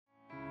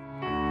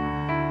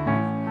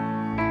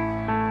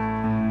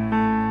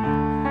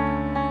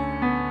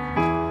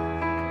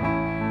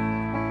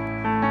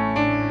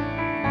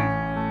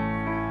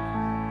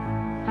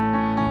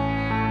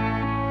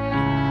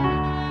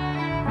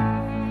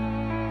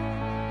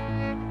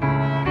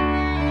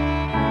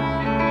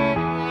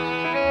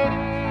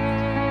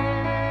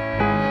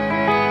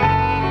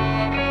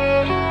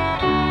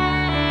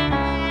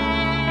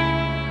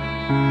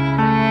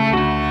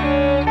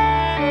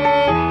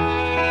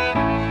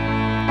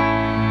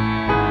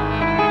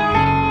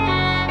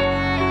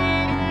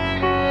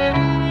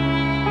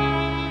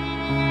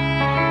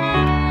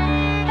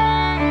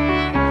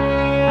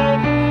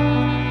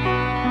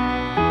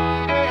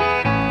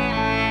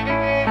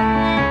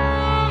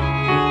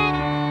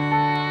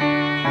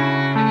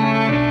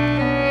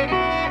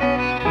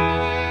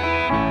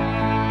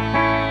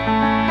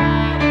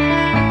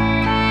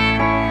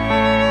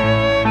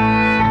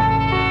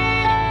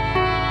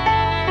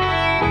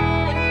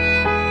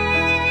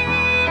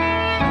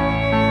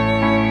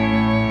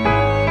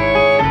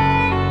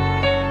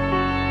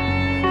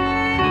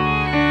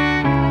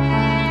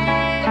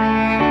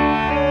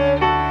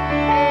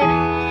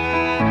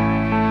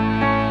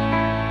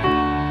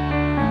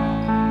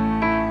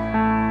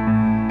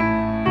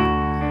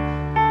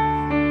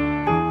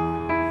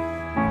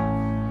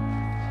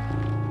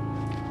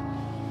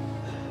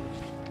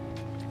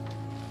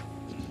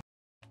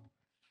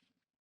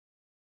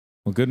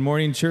Well, good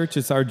morning, church.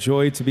 It's our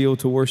joy to be able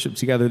to worship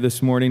together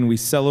this morning. We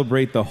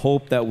celebrate the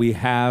hope that we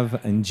have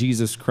in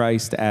Jesus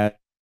Christ as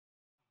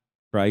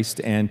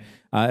Christ. And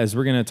as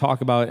we're going to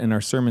talk about in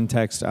our sermon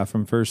text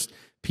from 1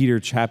 Peter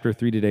chapter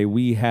 3 today,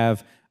 we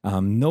have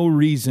no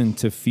reason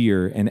to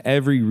fear and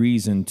every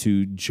reason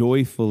to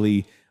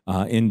joyfully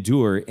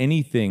endure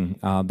anything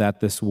that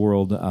this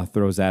world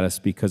throws at us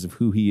because of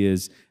who he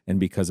is and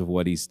because of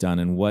what he's done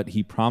and what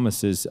he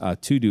promises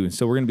to do. And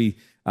so we're going to be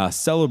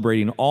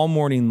celebrating all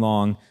morning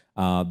long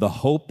the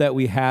hope that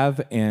we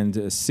have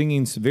and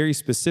singing very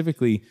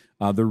specifically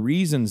the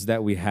reasons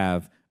that we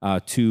have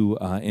to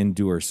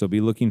endure. So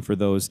be looking for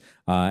those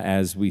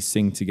as we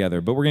sing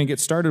together. But we're going to get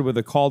started with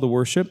a call to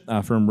worship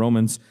from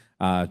Romans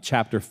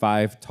chapter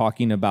 5,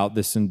 talking about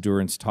this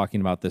endurance,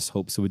 talking about this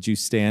hope. So would you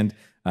stand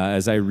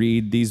as I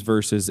read these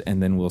verses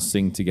and then we'll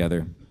sing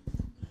together.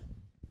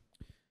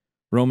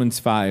 Romans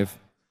 5,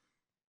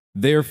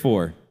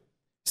 therefore,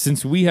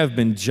 since we have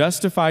been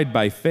justified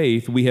by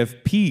faith, we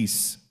have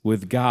peace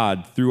with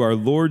God through our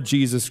Lord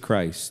Jesus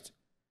Christ.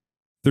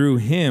 Through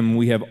him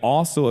we have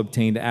also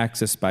obtained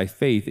access by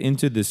faith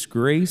into this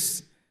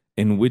grace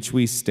in which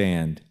we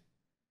stand,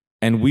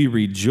 and we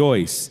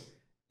rejoice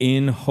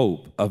in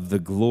hope of the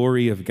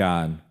glory of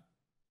God.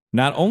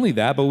 Not only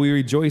that, but we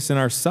rejoice in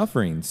our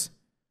sufferings,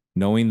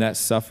 knowing that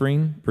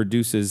suffering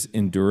produces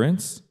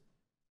endurance,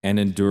 and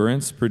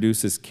endurance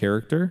produces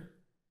character,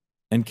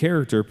 and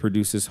character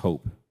produces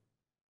hope.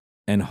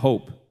 And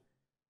hope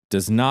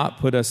does not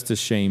put us to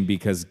shame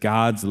because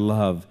God's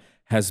love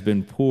has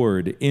been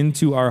poured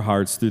into our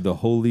hearts through the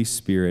Holy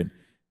Spirit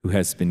who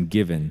has been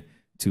given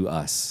to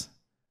us.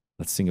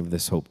 Let's sing of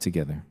this hope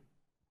together.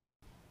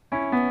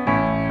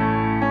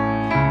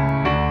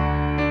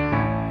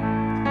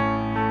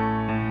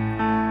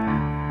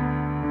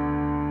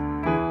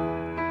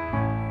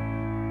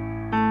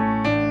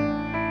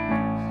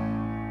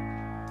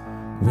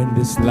 When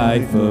this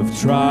life of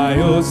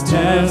trials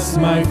tests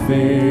my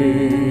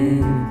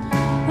faith,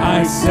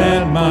 I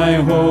set my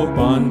hope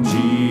on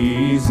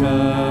Jesus.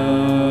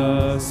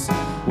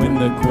 When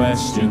the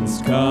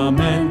questions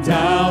come and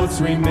doubts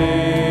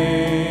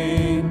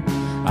remain,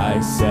 I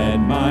set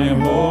my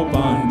hope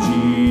on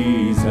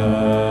Jesus.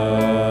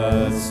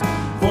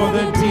 For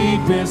the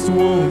deepest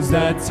wounds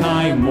that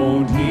time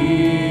won't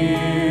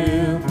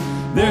heal,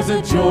 there's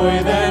a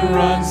joy that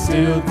runs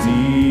still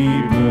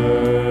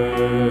deeper.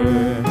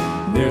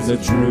 There's a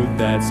truth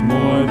that's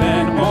more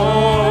than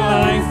all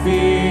I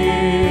feel.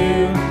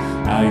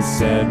 I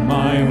set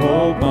my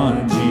hope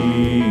on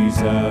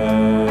Jesus.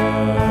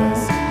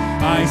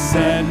 I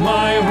set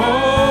my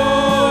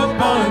hope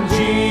on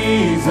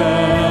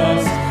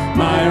Jesus,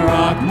 my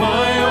rock,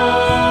 my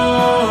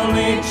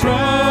only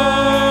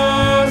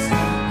trust,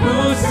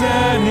 who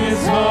set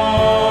his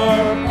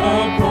heart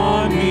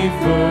upon me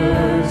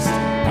first.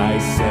 I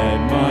set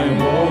my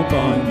hope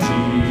on Jesus.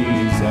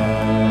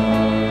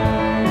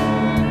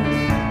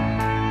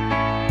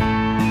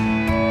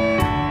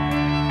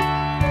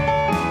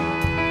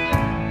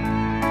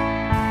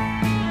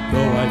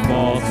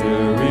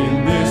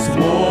 In this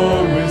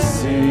war with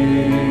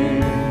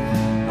sin,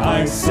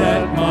 I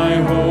set my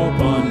hope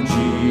on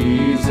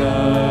Jesus.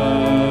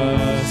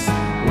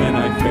 When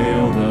I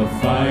fail the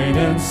fight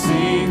and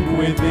sink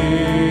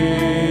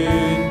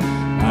within,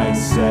 I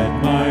set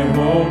my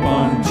hope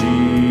on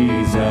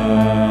Jesus.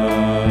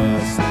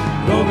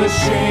 Though the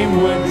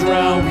shame would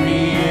drown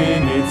me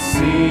in its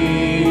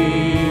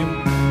sea,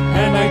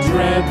 and I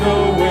dread the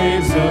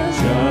waves of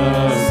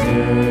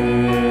justice,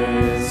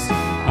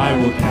 I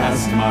will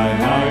cast my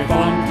life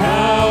on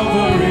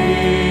Calvary.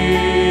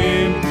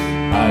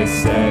 I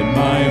set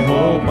my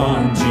hope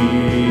on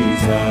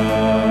Jesus.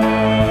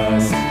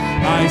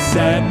 I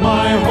set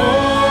my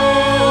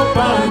hope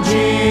on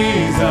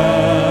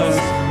Jesus,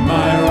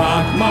 my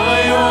rock,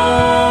 my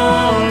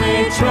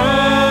only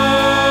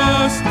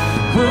trust,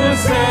 who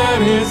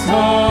set his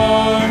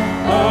heart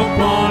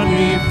upon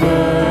me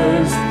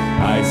first.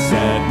 I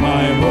set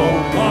my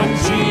hope on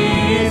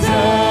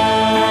Jesus.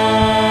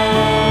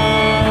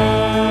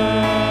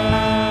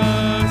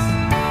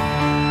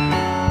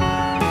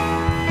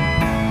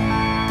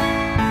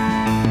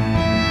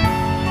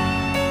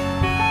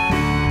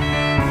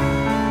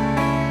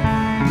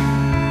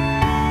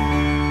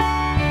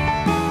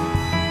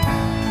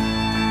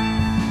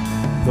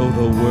 Though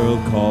the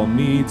world call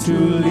me to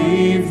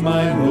leave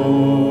my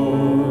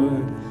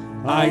Lord,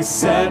 I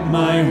set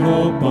my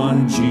hope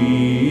on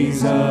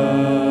Jesus.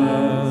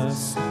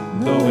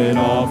 Though it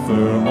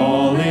offer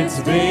all its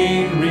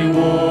vain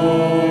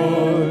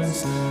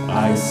rewards,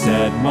 I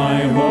set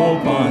my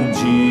hope on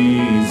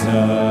Jesus.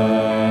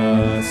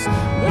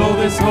 Though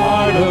this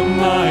heart of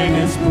mine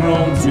is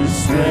prone to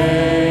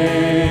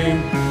stray,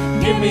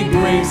 give me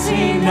grace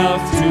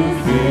enough to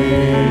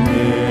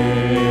finish,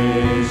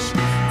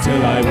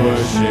 till I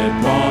worship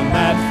on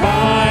that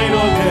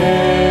final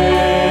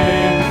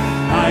day.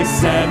 I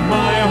set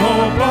my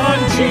hope on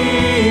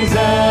Jesus.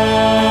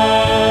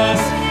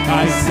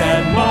 I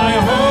set my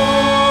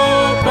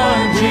hope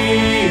on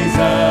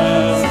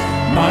Jesus,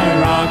 my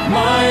rock,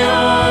 my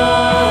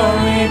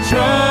only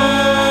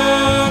trust.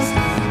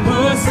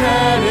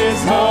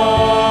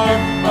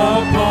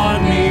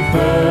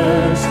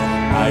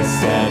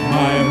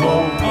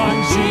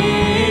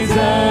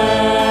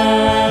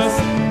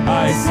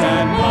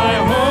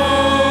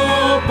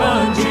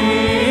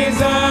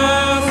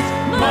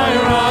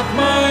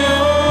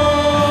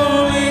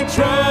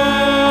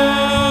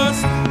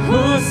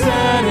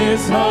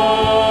 his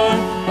heart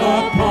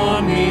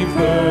upon me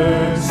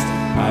first.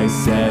 I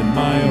set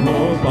my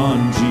hope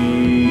on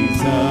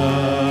Jesus.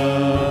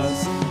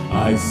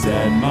 I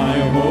set my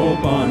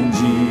hope on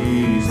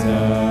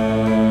Jesus.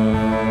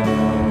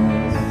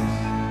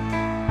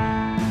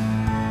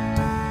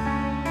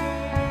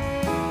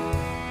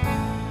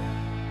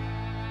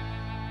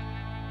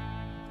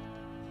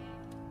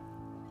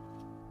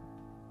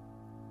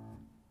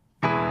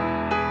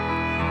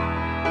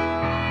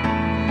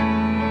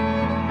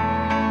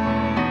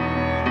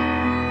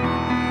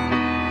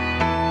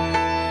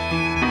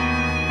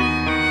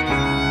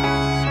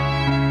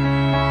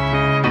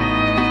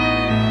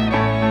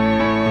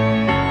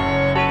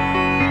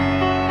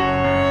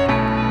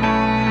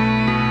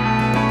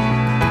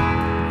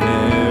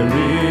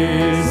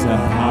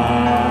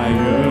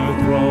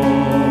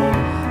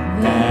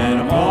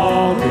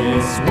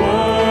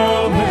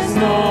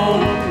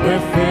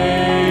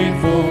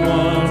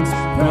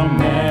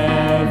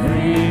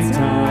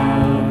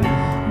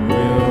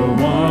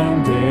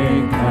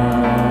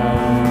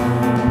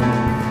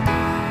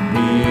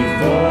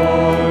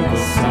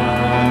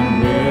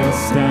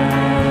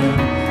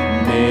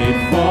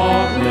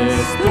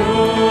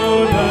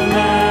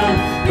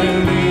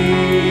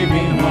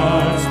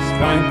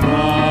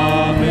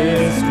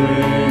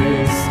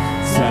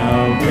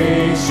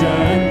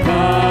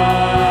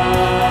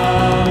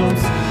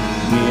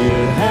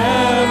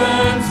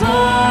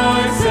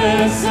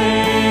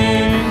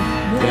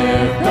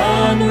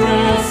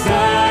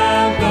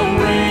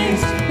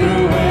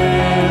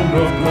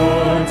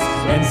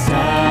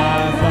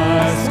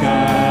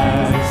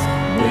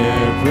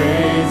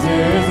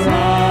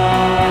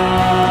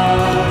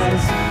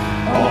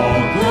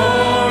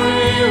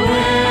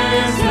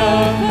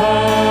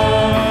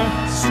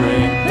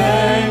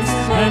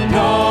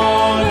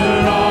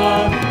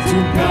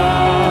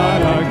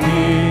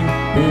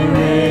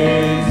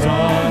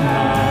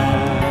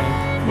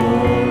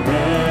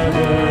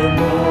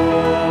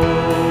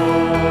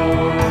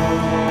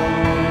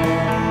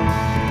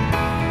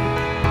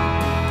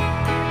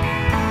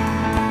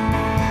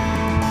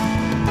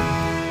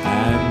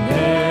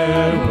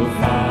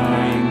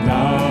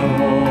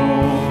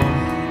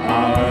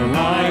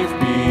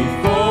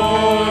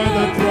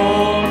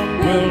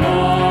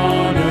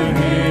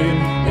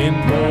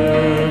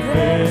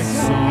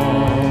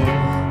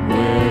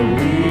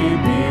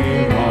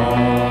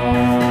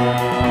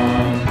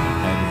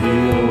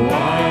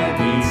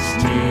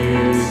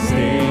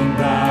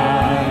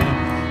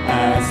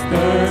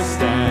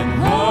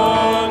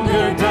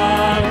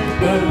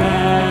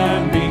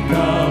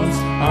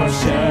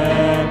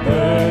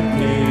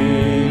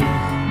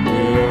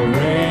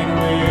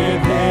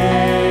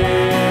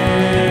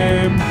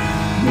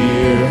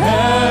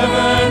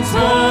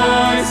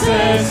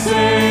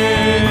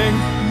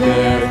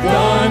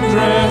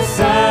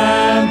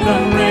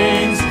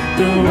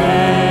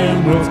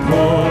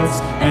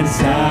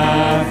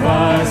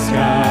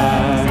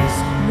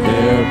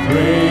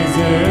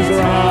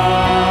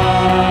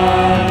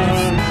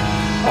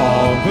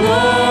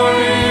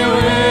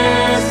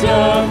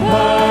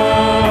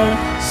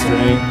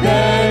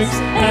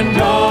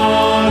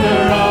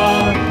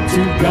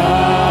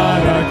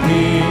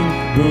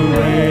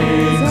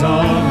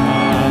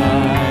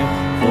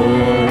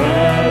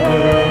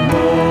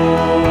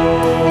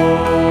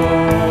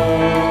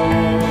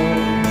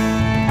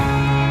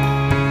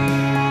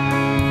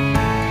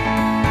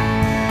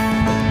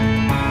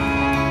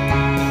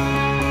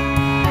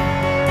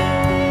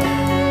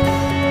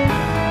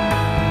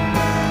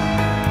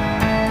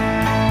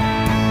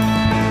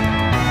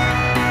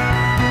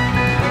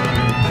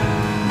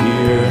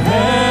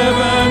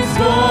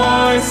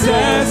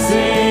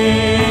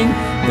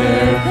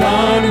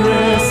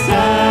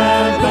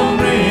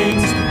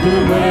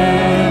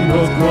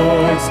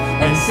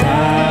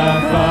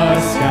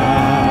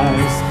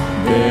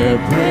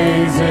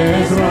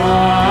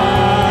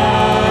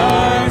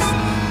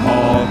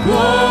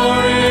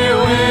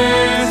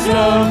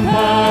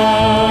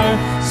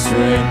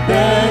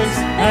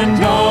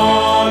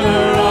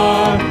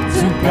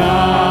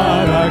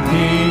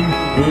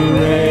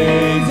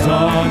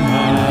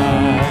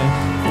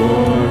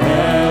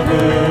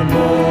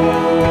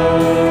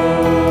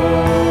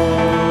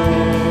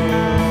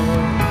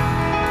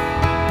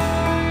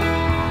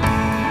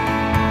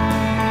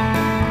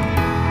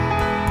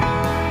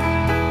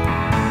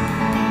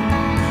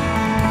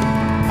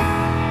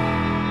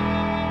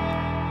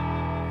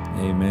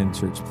 Amen,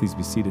 church. Please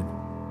be seated.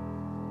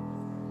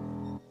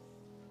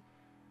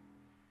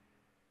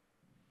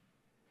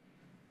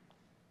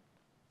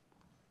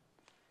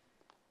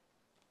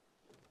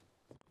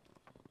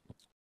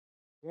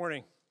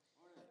 Morning.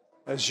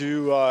 As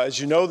you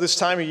know, this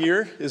time of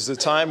year is the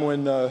time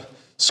when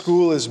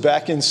school is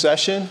back in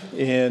session,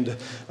 and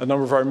a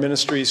number of our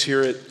ministries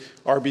here at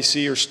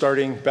RBC are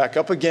starting back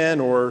up again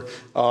or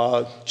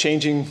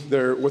changing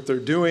what they're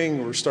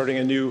doing. We're starting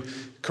a new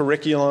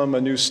curriculum,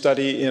 a new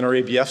study in our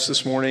ABFs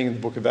this morning in the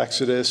book of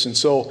Exodus. And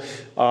so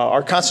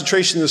our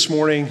concentration this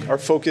morning, our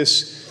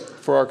focus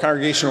for our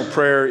congregational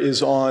prayer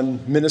is on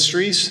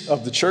ministries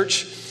of the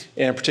church.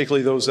 and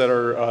particularly those that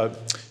are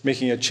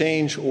making a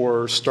change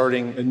or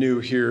starting anew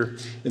here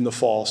in the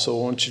fall. So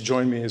why don't you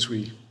join me as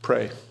we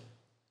pray.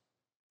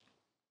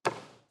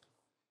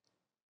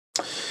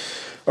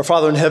 Our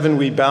Father in heaven,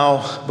 we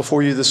bow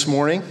before you this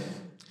morning.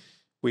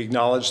 We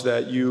acknowledge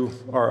that you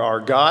are our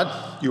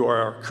God, you are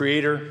our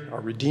Creator, our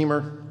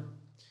Redeemer.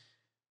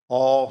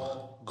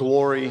 All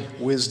glory,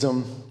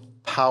 wisdom,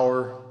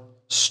 power,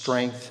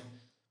 strength,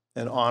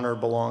 and honor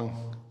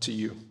belong to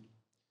you.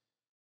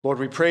 Lord,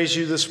 we praise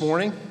you this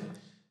morning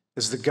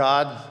as the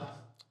God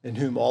in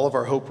whom all of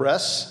our hope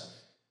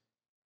rests,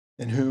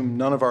 in whom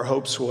none of our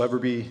hopes will ever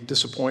be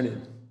disappointed.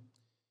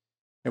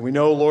 And we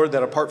know, Lord,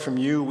 that apart from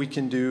you, we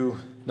can do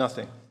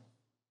nothing.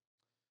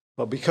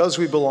 But because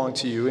we belong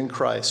to you in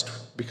Christ,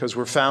 because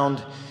we're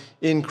found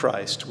in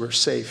Christ, we're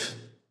safe.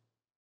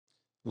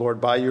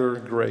 Lord, by your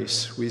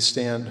grace, we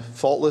stand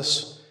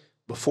faultless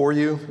before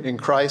you in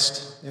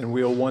Christ, and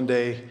we'll one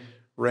day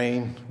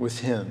reign with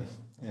him.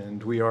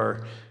 And we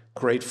are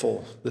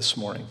grateful this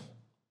morning.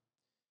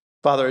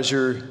 Father, as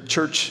your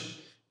church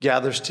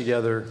gathers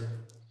together,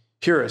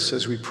 hear us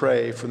as we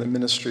pray for the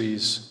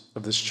ministries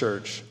of this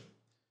church.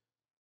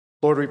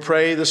 Lord, we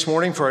pray this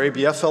morning for our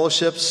ABF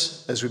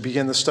fellowships as we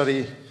begin the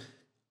study of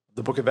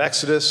the book of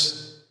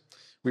Exodus.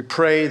 We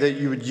pray that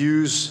you would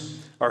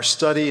use our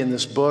study in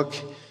this book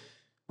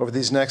over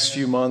these next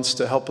few months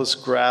to help us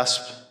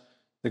grasp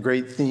the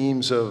great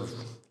themes of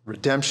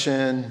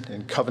redemption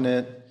and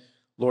covenant.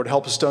 Lord,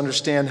 help us to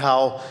understand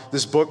how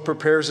this book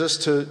prepares us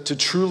to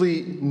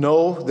truly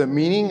know the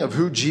meaning of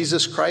who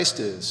Jesus Christ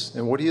is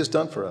and what he has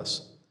done for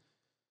us.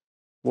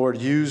 Lord,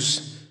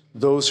 use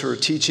those who are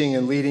teaching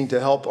and leading to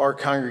help our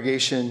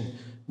congregation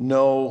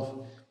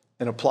know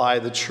and apply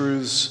the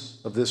truths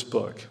of this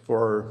book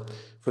for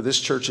this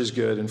church's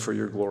good and for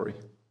your glory.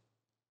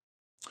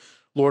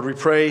 Lord, we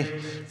pray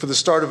for the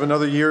start of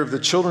another year of the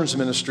children's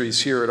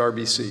ministries here at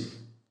RBC.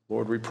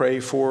 Lord, we pray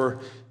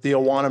for the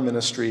Awana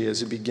ministry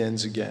as it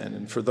begins again,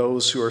 and for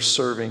those who are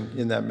serving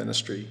in that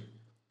ministry.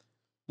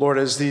 Lord,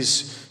 as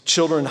these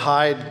children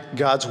hide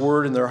God's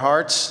word in their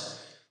hearts,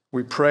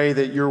 we pray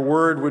that your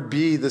word would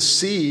be the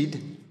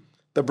seed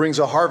that brings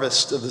a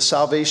harvest of the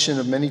salvation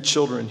of many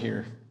children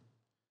here.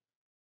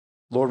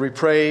 Lord, we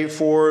pray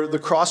for the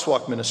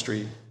Crosswalk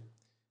ministry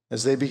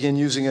as they begin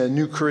using a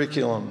new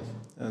curriculum.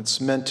 And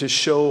it's meant to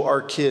show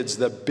our kids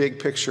the big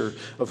picture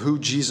of who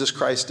Jesus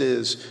Christ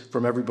is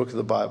from every book of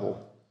the Bible.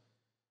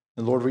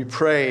 And Lord, we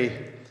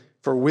pray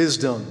for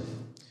wisdom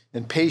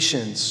and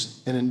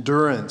patience and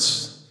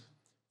endurance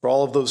for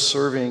all of those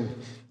serving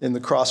in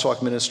the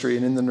Crosswalk ministry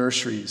and in the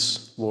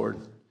nurseries, Lord.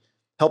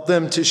 Help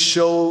them to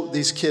show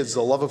these kids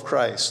the love of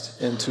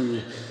Christ and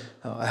to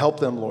help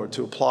them, Lord,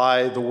 to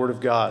apply the Word of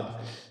God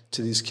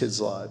to these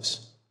kids'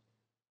 lives.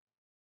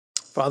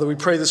 Father, we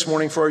pray this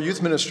morning for our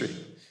youth ministry.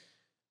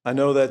 I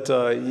know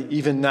that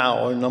even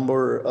now, a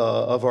number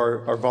of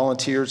our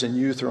volunteers and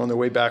youth are on their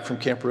way back from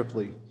Camp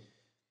Ripley.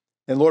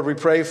 And Lord, we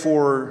pray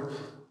for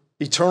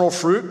eternal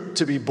fruit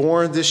to be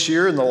born this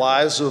year in the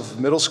lives of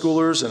middle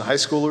schoolers and high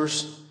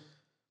schoolers.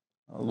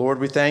 Lord,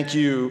 we thank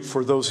you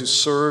for those who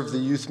serve the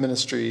youth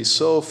ministry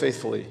so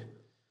faithfully.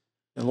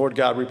 And Lord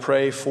God, we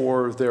pray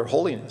for their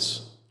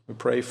holiness. We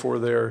pray for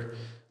their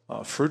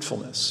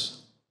fruitfulness.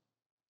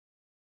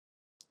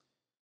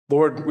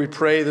 Lord, we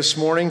pray this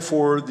morning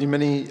for the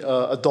many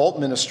adult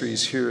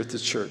ministries here at the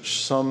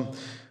church, some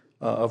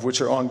of which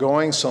are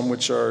ongoing, some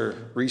which are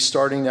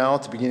restarting now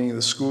at the beginning of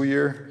the school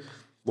year.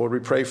 Lord, we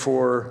pray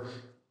for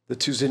the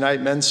Tuesday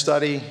night men's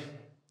study,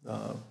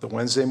 the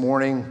Wednesday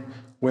morning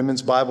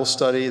women's Bible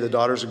study, the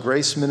Daughters of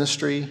Grace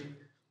ministry.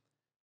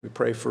 We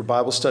pray for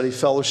Bible study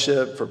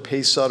fellowship, for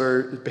pace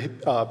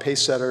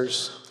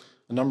setters,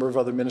 a number of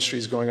other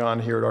ministries going on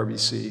here at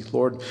RBC.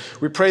 Lord,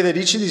 we pray that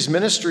each of these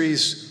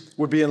ministries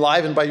would be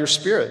enlivened by your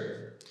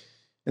Spirit,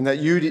 and that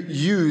you'd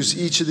use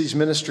each of these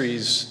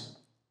ministries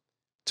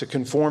to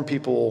conform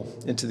people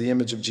into the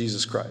image of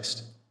Jesus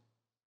Christ.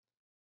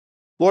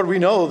 Lord, we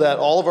know that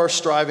all of our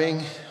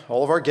striving,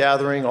 all of our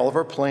gathering, all of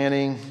our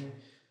planning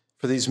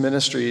for these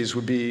ministries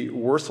would be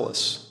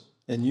worthless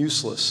and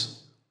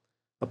useless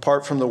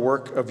apart from the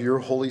work of your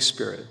Holy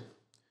Spirit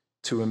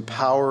to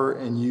empower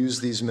and use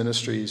these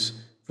ministries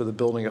for the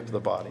building up of the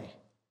body.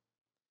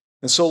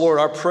 And so, Lord,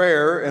 our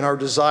prayer and our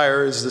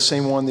desire is the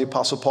same one the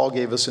Apostle Paul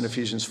gave us in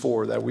Ephesians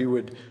 4, that we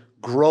would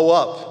grow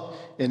up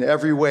in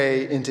every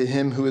way into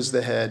him who is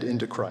the head,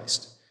 into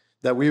Christ,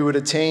 that we would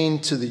attain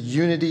to the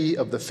unity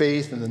of the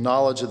faith and the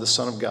knowledge of the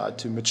Son of God,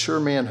 to mature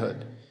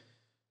manhood,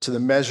 to the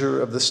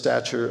measure of the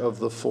stature of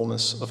the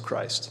fullness of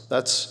Christ.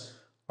 That's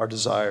our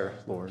desire,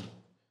 Lord.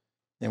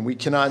 And we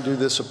cannot do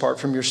this apart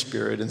from your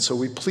Spirit, and so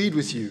we plead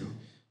with you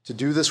to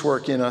do this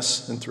work in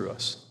us and through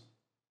us.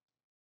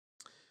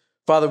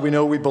 Father, we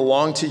know we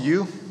belong to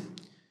you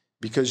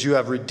because you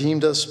have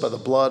redeemed us by the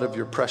blood of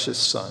your precious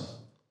Son.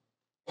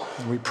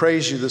 And we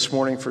praise you this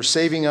morning for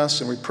saving us,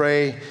 and we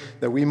pray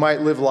that we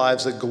might live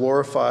lives that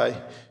glorify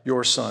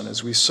your Son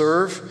as we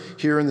serve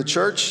here in the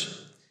church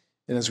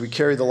and as we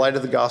carry the light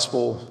of the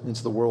gospel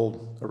into the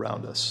world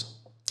around us.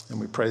 And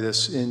we pray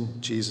this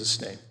in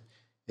Jesus' name.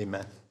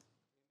 Amen.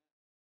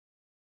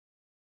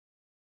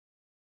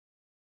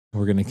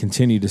 We're going to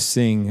continue to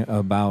sing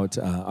about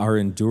our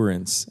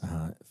endurance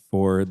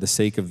for the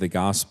sake of the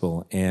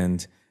gospel,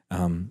 and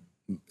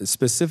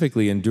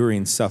specifically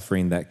enduring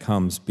suffering that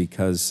comes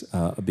because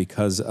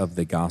of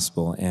the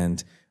gospel.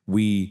 And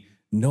we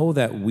know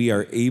that we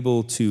are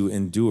able to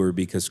endure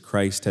because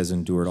Christ has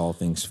endured all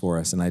things for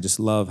us. And I just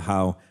love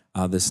how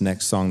this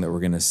next song that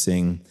we're going to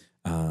sing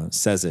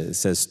says it. It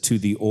says, "To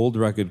the old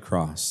rugged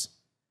cross,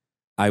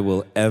 I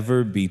will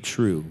ever be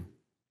true.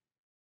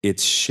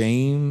 Its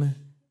shame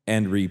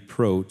and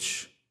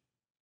reproach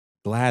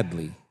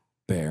gladly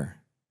bear.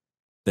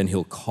 Then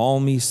he'll call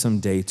me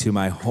someday to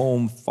my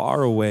home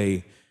far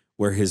away,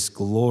 where his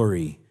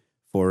glory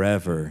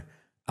forever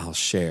I'll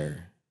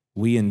share."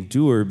 We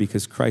endure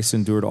because Christ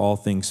endured all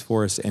things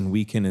for us, and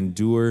we can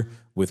endure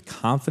with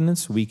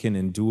confidence. We can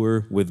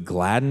endure with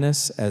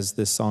gladness, as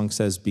this song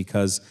says,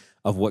 because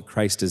of what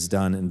Christ has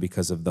done and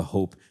because of the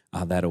hope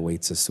that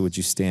awaits us. So would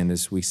you stand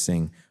as we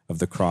sing of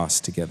the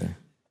cross together?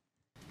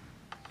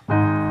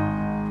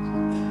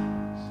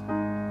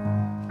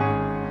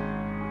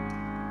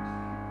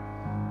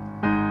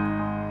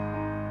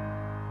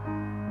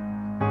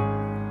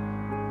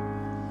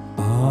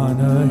 On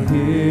a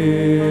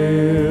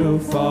hill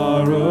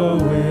far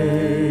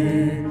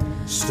away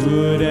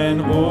stood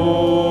an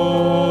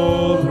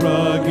old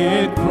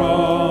rugged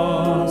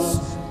cross,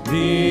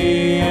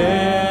 the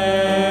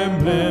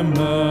emblem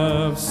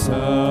of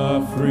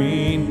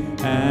suffering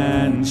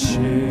and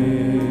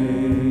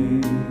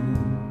shame.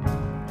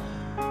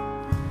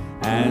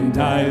 And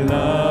I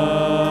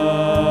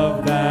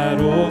love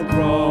that old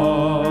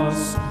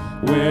cross,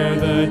 where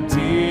the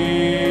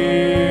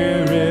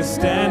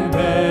dearest and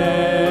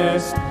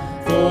best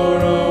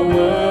for a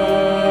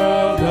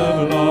world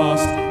of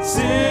lost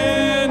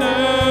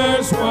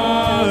sinners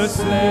was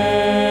slain.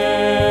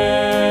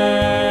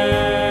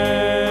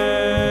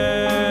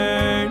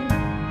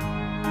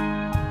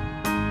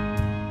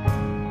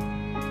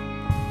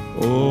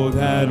 Oh,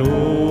 that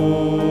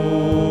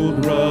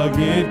old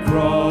rugged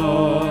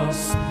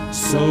cross,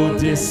 so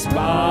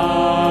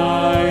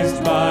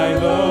despised by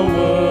the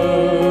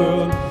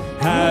world,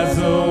 has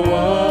a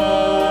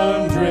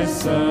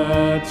wondrous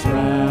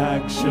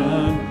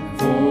attraction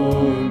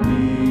for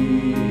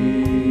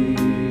me.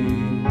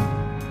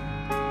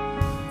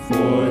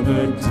 For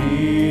the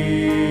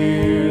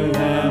dear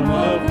Lamb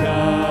of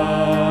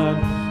God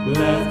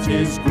left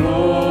his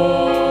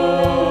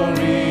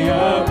glory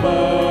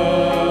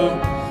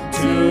above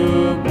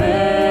to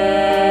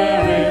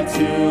bear it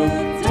to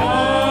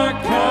dark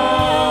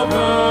Calvary.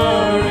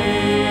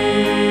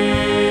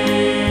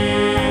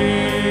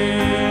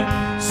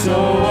 So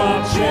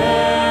I'll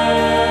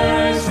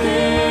cherish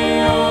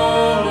the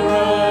old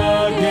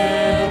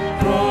rugged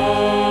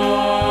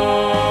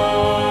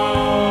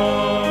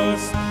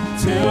cross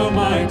till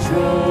my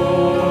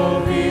joy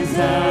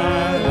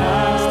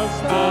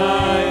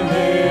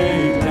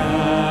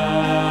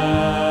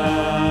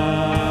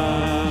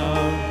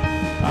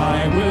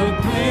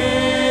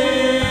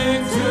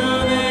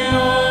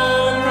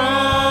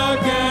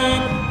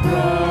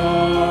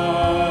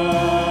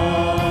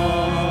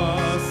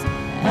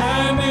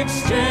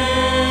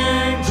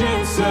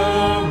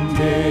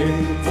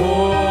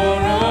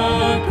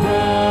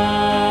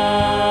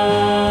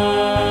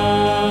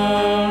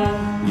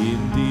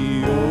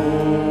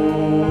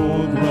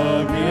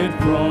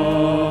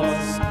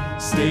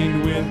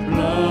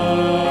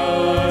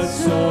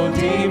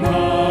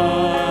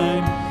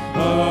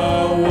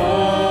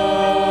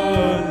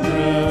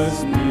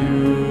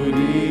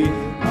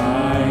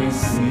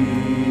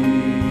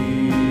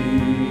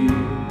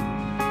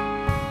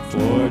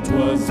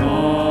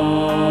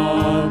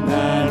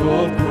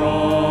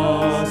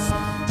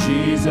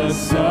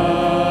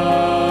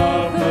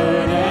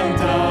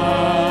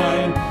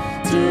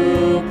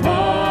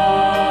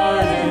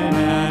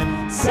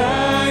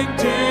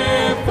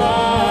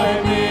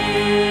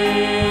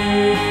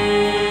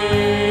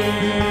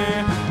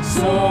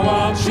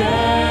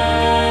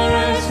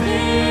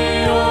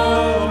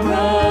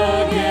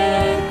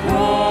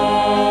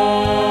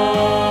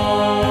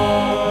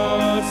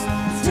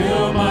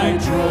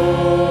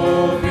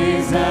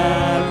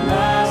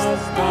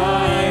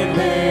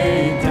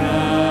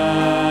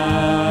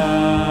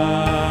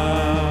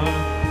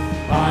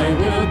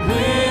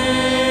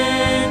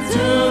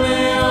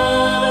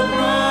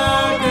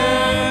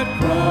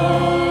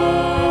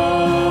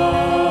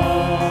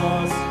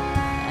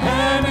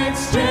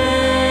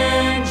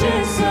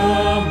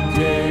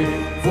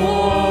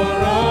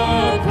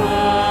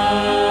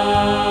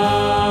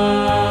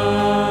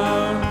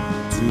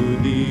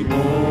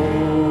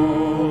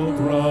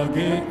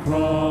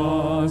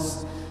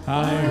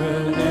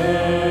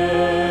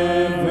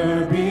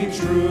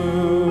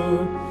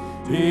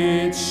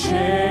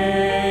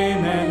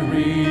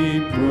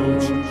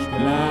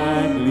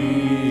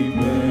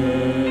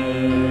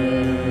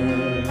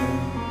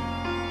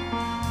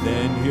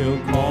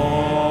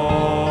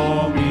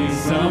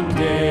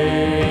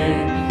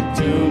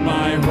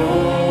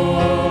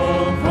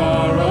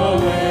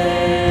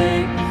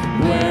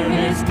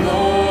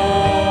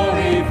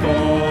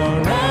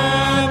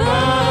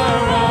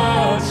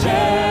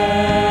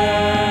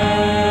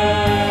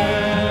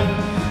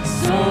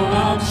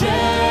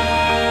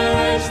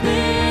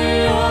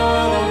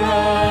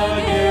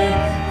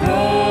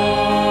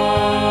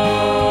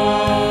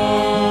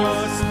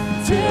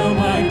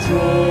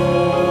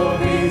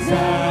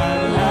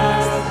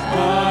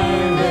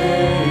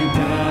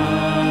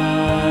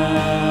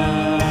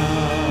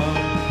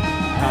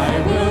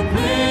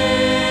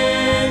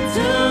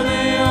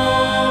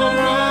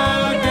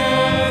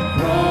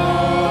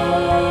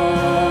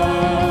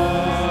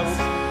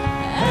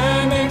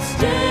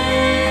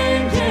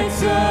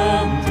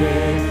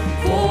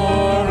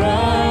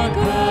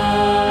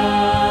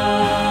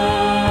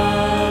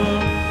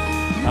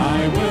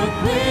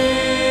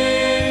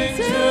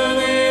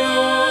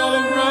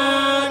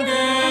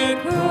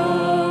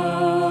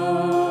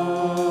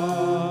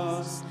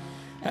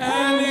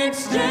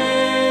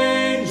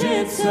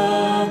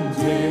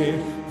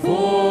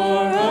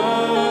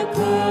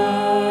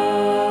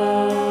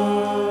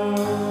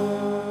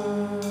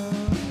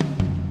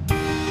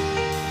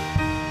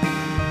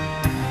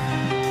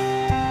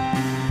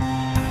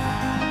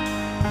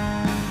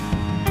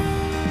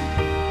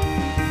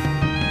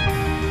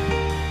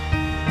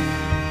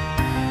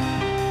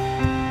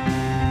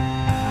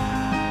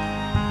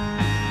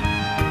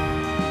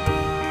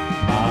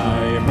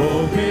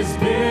hope is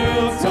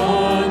built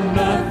on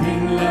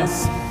nothing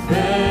less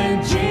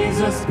than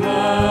Jesus'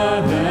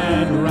 blood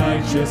and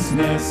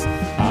righteousness.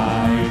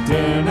 I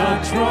dare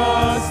not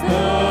trust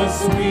the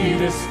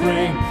sweetest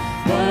frame,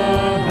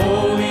 but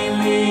wholly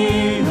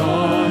lean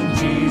on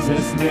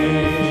Jesus'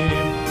 name.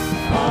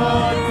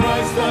 On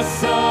Christ the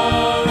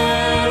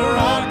solid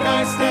rock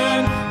I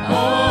stand,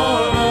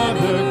 all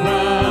other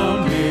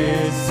ground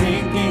is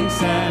sinking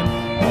sand,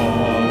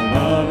 all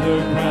other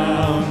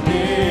ground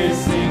is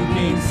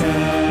sinking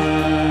sand.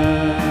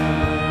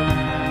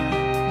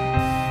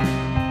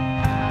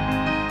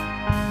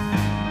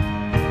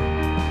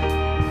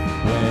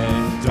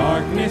 When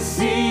darkness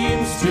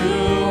seems to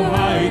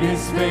hide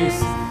his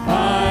face,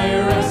 I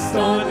rest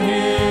on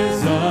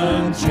his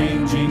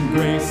unchanging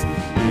grace.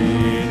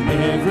 In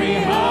every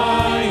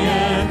high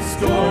and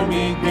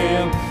stormy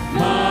gale,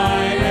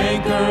 my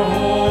anchor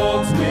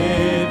holds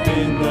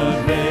within the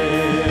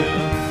veil.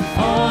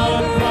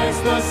 On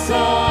Christ the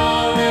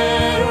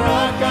solid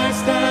rock I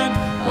stand,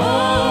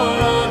 all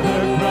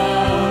other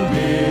ground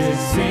is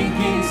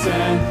sinking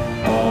sand,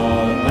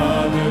 all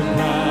other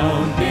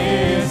ground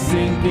is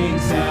sinking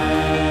sand.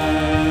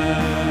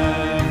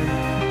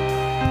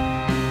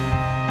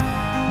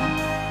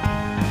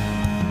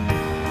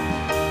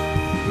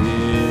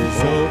 His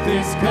oath,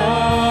 His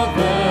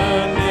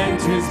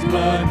covenant, His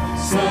blood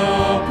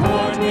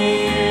support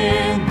me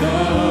in the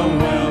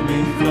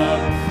whelming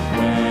flood.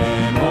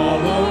 When all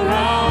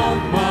around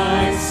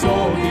my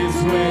soul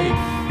gives way,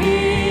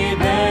 He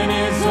then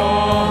is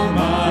all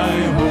my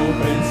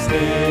hope and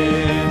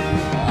stay.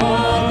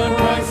 On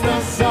Christ the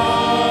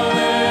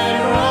solid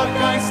rock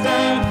I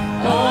stand,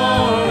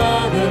 all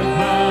other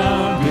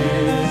ground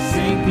is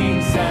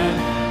sinking sand,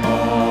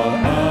 all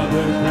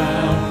other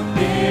ground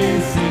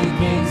is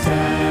sinking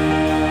sand.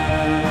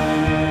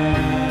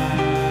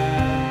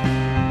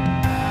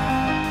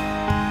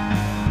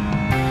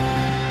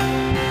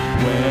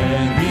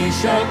 When He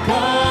shall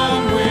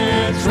come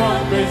with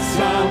trumpet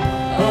sound,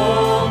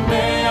 oh,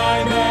 may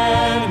I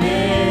then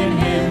in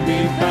Him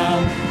be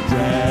found,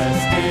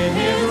 dressed in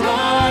His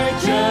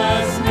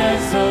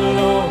righteousness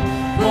alone,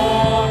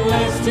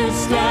 faultless to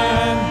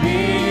stand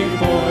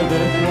before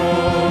the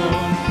throne.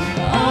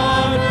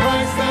 On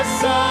Christ the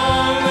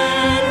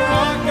solid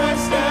rock I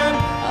stand,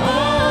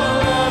 all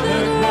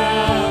other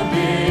ground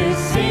is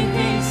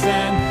sinking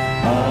sand,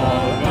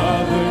 all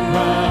other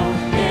ground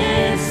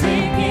is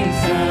sinking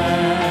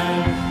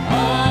sand.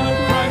 On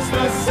Christ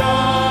the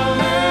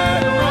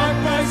solid rock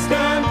I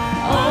stand,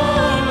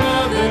 all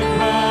other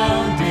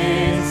ground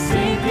is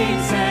sinking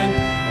sand,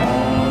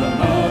 all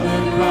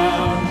other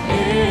ground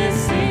is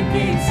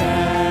sinking sand.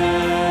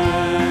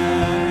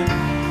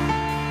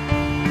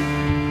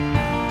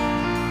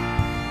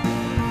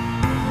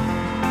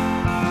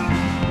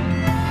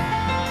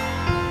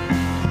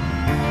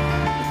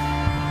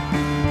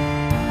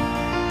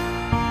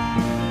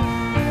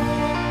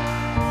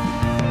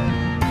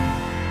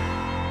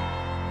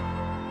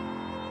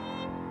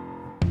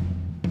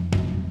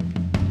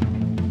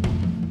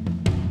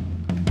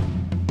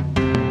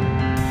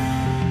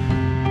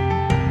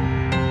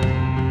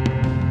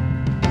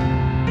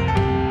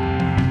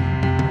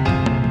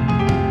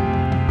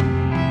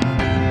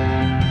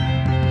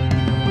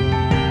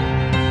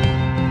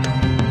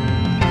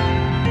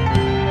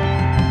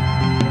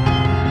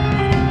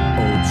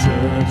 O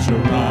church,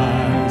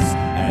 arise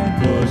and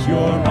put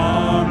your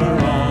armor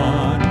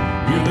on.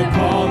 Hear the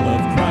call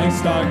of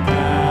Christ our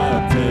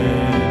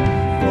captain.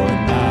 For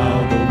now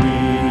the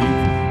weak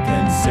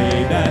can say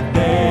that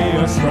they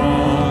are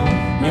strong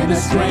in the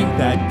strength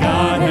that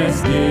God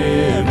has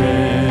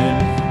given.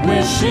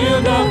 With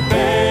shield of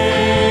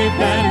faith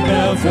and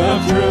belt of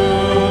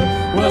truth,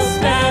 we'll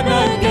stand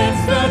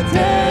against the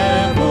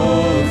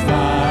devil's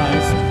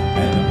lies.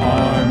 An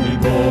army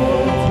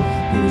bold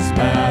whose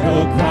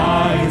battle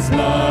cry is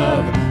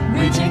love,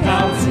 reaching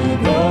out to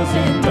those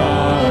in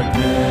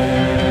darkness.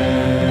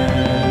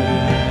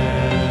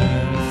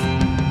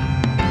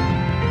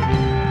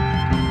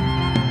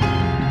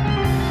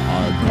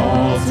 Our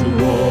call to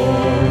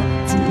war,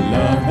 to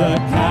love the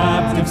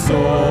captive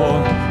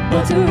soul,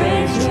 but to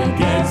rage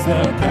against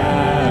the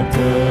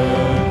captor.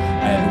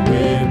 And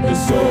with the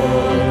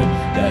sword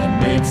that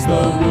makes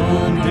the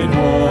wounded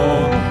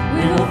whole,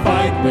 we will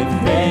fight with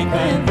faith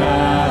and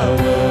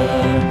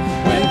valor.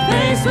 When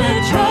faced with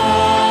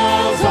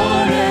trials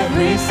on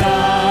every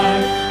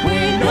side, we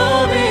know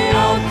the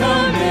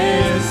outcome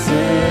is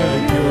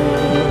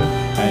secure.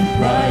 And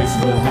Christ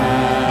will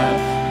have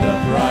the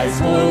price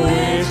for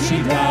which He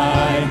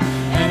died,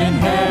 an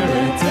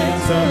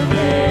inheritance of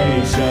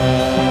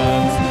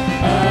nations.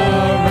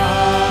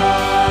 Arise,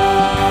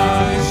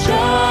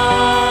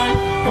 shine,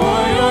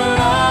 for your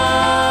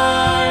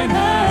light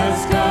has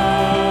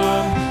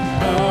come.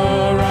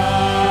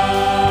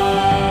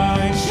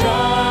 Arise,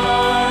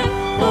 shine,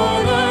 for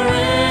the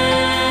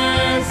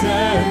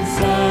risen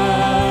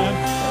sun.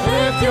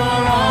 Lift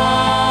your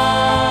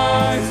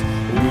eyes,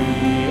 we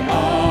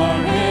are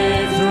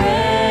His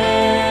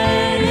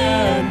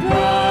radiant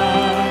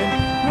bride.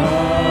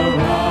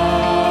 Arise,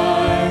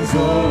 O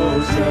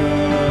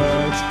church.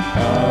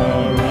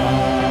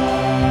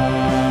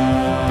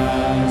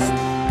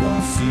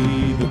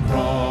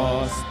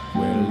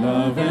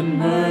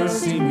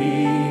 mercy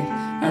meet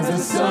as the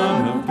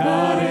Son of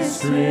God is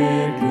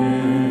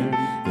stricken.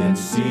 Then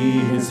see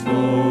his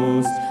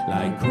foes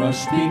lie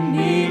crushed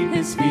beneath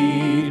his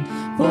feet,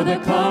 for the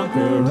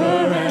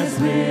conqueror has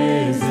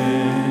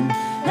risen.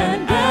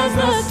 And as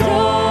the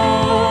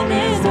storm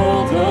is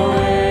rolled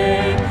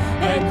away,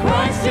 and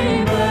Christ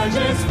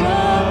emerges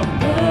from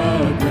the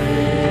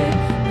grave,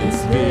 this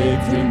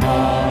victory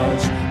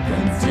march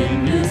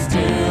continues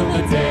till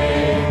the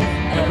day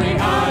every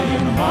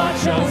iron heart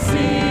shall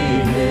see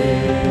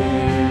him.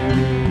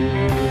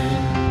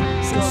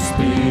 So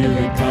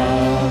Spirit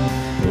come,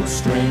 put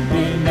strength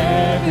in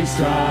every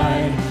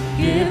stride,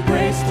 give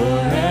grace for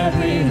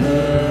every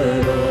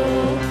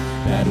hurdle,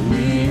 that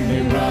we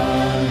may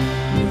run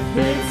with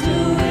faith to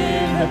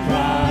win the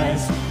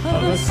prize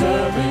of a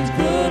servant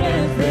good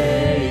and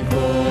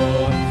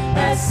faithful.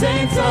 As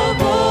saints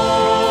of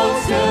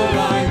old still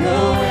line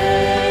the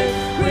way,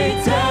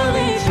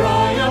 retelling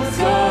triumphs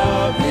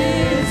of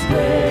his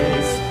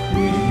grace.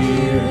 We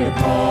hear the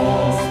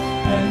calls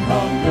and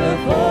hunger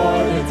for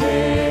the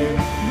day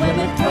when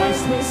with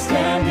Christ we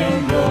stand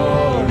in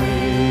glory.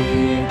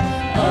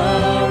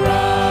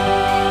 Arise,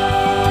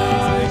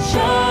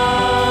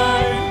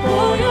 shine,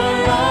 for your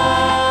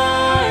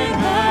light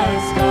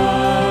has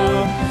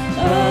come.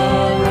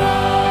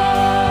 Arise,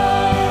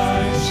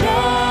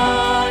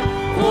 shine,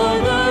 for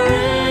the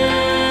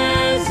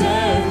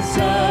risen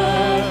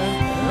sun.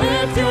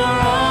 Lift your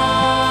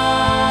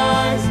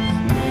eyes,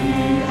 we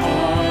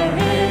are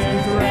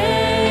his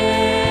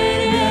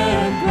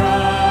radiant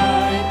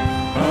bride.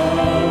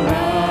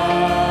 Arise,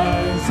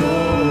 O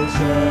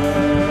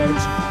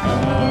church,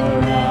 arise.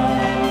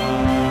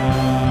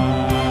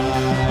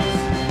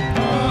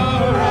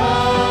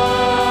 Arise,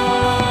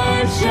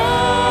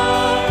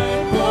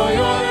 shine, for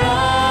your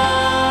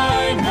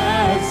light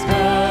has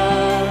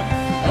come.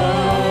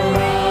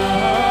 Arise,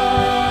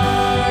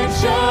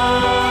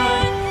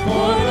 shine,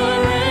 for the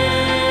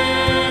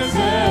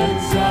risen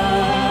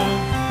sun.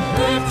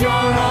 Lift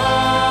your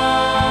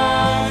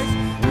eyes,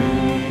 we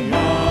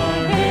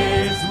are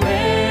his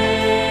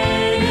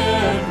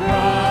radiant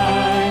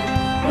bride.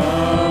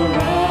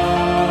 Arise,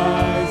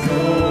 O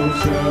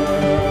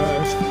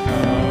church,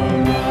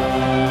 arise.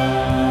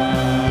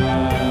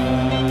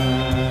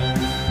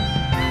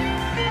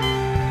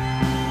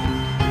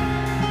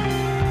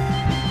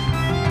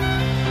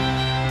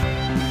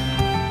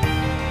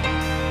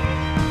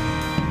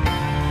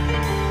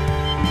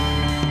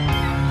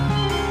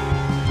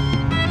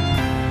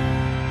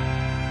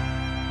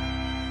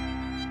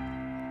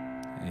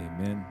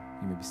 Amen.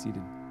 You may be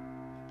seated.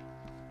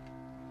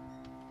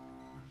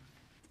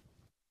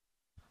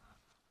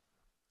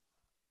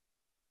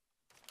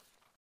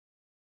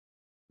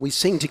 We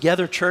sing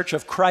together, Church,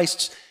 of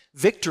Christ's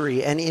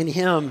victory, and in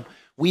him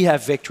we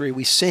have victory.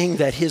 We sing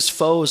that his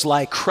foes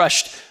lie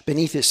crushed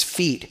beneath his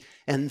feet.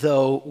 And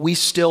though we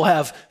still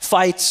have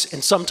fights,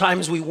 and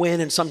sometimes we win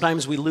and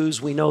sometimes we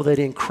lose, we know that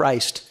in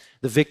Christ,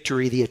 the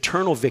victory, the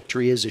eternal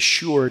victory, is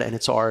assured and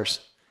it's ours.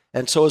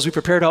 And so as we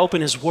prepare to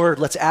open his word,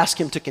 let's ask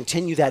him to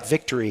continue that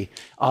victory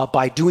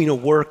by doing a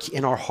work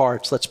in our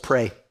hearts. Let's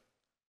pray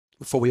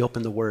before we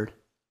open the word.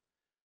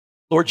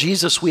 Lord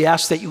Jesus, we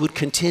ask that you would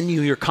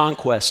continue your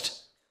conquest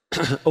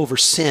over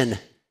sin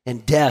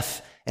and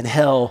death and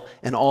hell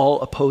and all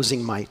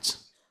opposing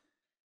mights.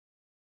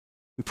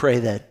 We pray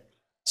that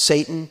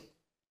Satan,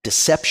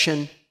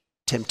 deception,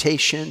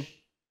 temptation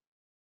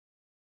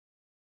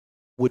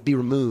would be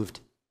removed,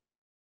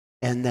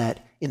 and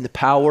that in the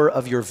power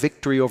of your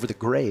victory over the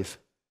grave,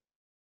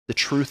 the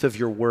truth of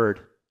your word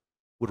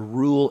would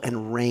rule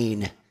and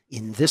reign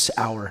in this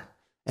hour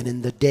and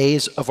in the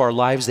days of our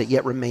lives that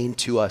yet remain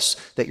to us,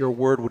 that your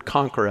word would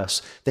conquer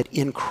us, that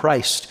in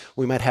Christ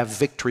we might have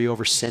victory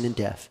over sin and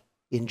death.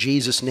 In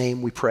Jesus'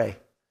 name we pray.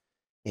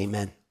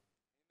 Amen.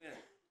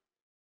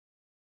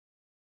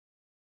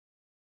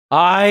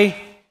 I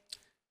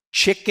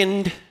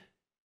chickened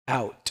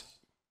out.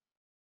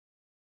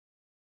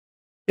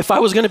 If I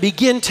was going to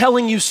begin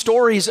telling you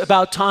stories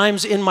about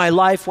times in my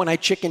life when I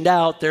chickened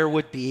out, there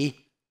would be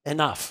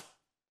enough.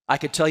 I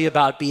could tell you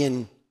about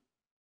being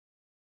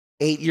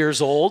 8 years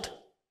old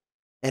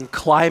and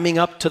climbing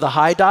up to the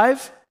high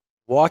dive,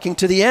 walking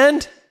to the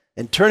end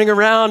and turning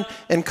around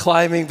and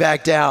climbing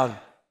back down.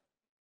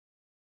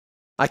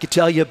 I could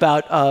tell you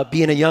about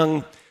being a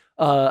young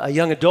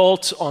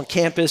adult on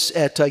campus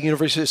at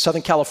University of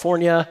Southern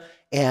California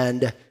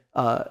and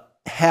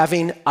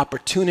having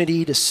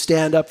opportunity to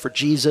stand up for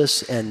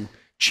Jesus and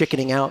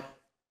chickening out.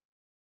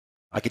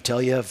 I could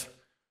tell you of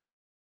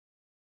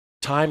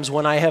times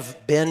when I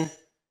have been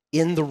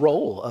in the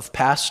role of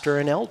pastor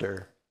and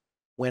elder,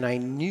 when I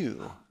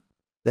knew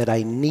that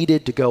I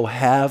needed to go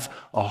have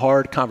a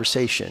hard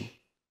conversation,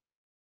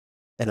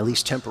 and at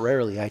least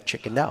temporarily I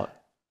chickened out.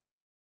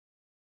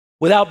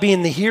 Without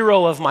being the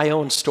hero of my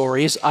own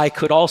stories, I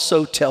could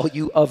also tell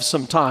you of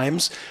some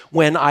times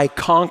when I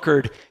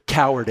conquered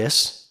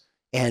cowardice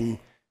and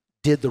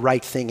did the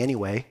right thing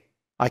anyway.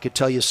 I could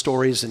tell you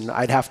stories, and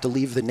I'd have to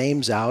leave the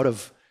names out,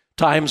 of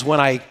times when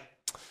I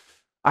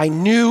I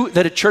knew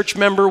that a church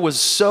member was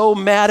so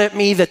mad at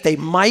me that they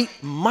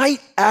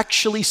might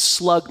actually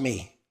slug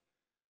me.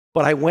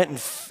 But I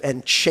went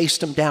and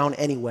chased them down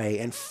anyway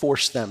and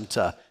forced them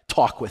to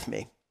talk with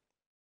me.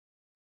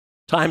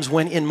 Times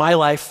when in my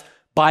life,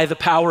 by the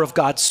power of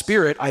God's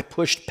Spirit, I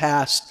pushed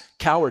past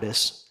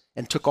cowardice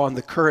and took on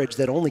the courage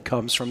that only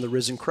comes from the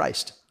risen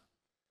Christ.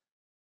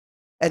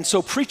 And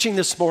so preaching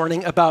this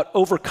morning about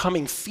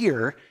overcoming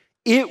fear,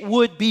 it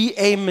would be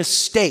a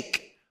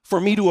mistake for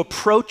me to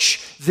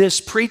approach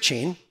this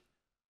preaching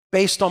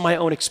based on my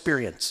own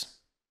experience,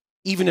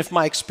 even if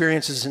my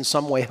experience is in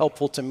some way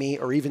helpful to me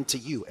or even to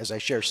you as I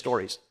share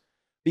stories.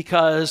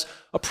 Because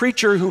a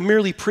preacher who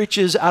merely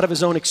preaches out of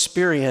his own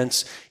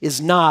experience is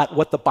not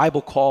what the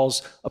Bible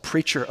calls a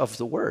preacher of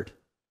the Word.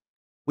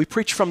 We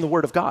preach from the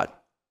Word of God.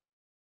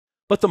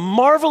 But the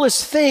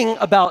marvelous thing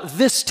about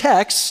this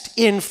text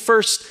in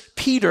 1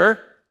 Peter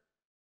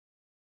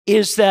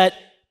is that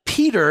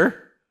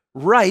Peter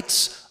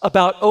writes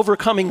about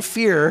overcoming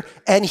fear,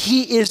 and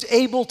he is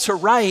able to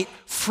write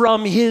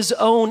from his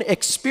own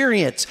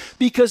experience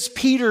because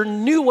Peter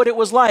knew what it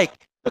was like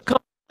to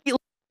completely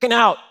freak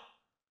out.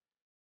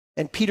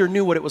 And Peter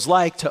knew what it was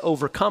like to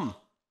overcome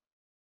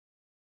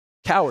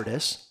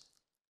cowardice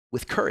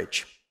with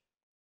courage.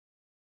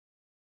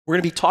 We're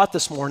going to be taught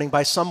this morning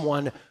by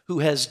someone who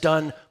has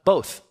done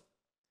both.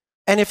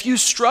 And if you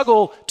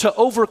struggle to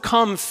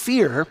overcome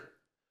fear,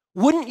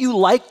 wouldn't you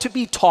like to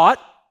be taught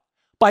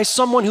by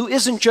someone who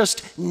isn't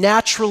just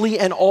naturally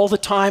and all the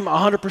time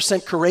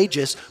 100%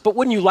 courageous, but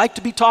wouldn't you like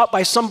to be taught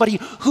by somebody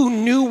who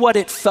knew what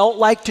it felt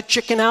like to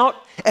chicken out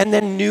and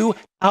then knew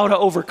how to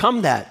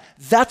overcome that?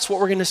 That's what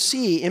we're going to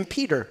see in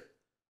Peter.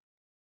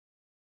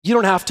 You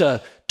don't have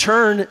to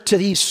turn to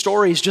these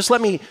stories. Just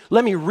let me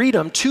read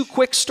them. Two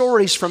quick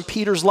stories from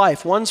Peter's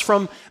life. One's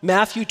from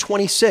Matthew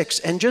 26.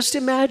 And just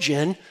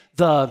imagine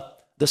the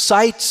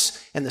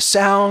sights and the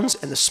sounds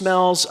and the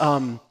smells.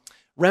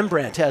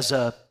 Rembrandt has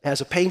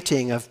a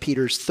painting of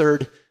Peter's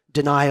third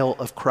denial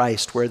of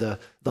Christ, where the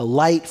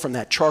light from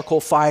that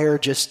charcoal fire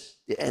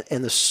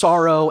and the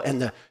sorrow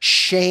and the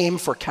shame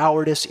for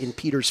cowardice in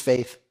Peter's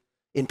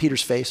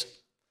face.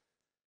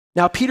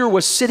 Now Peter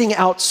was sitting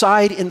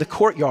outside in the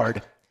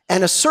courtyard,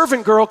 and a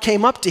servant girl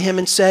came up to him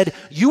and said,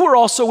 "You were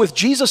also with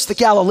Jesus the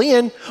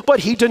Galilean," but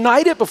he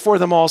denied it before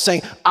them all,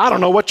 saying, "I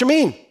don't know what you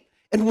mean."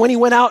 And when he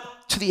went out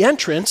to the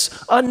entrance,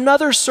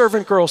 another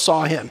servant girl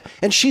saw him,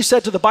 and she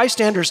said to the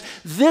bystanders,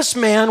 "This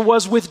man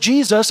was with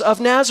Jesus of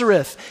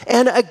Nazareth."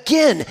 And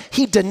again,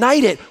 he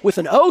denied it with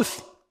an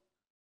oath,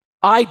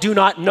 "I do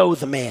not know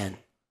the man."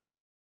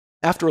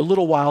 After a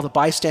little while, the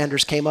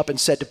bystanders came up and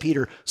said to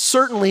Peter,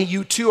 "Certainly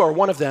you too are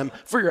one of them,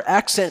 for your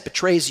accent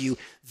betrays you."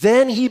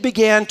 Then he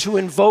began to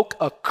invoke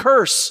a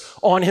curse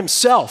on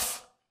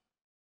himself.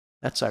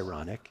 That's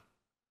ironic.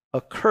 A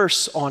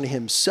curse on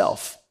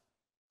himself.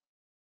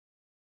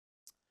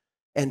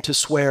 And to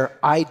swear,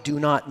 "I do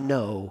not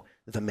know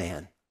the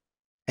man."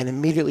 And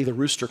immediately the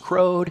rooster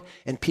crowed,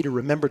 and Peter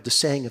remembered the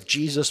saying of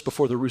Jesus,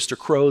 "Before the rooster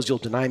crows, you'll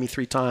deny me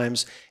 3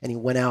 times." And he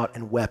went out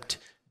and wept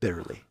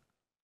bitterly.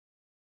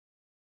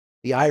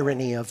 The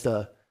irony of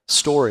the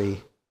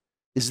story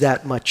is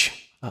that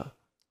much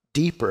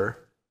deeper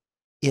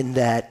in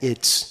that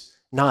it's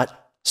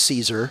not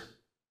Caesar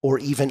or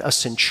even a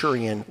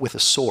centurion with a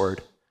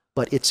sword,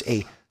 but it's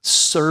a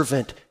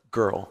servant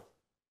girl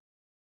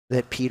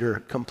that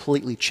Peter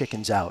completely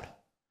chickens out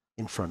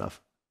in front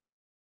of.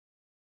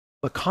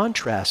 But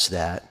contrast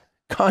that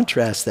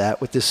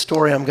with this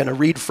story I'm going to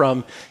read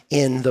from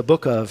in the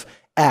book of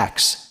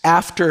Acts.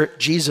 After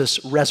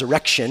Jesus'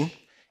 resurrection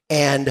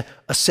and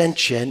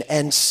ascension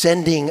and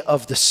sending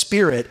of the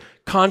Spirit,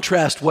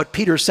 contrast what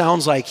Peter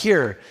sounds like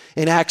here.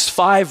 In Acts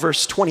 5,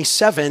 verse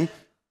 27,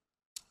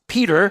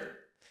 Peter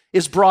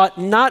is brought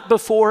not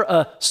before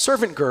a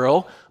servant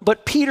girl,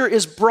 but Peter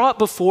is brought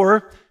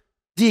before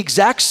the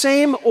exact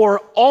same or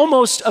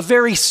almost a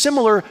very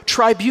similar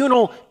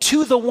tribunal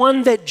to the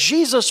one that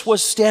Jesus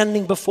was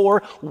standing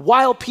before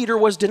while Peter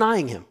was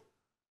denying him.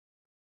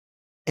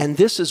 And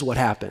this is what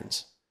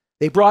happens.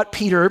 They brought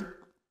Peter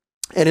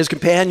and his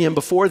companion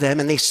before them,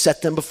 and they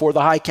set them before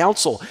the high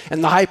council.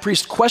 And the high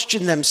priest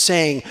questioned them,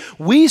 saying,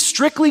 "We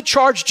strictly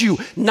charged you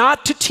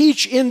not to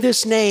teach in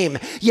this name,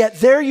 yet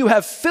there you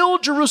have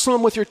filled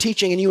Jerusalem with your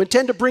teaching, and you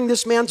intend to bring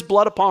this man's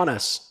blood upon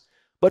us."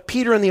 But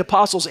Peter and the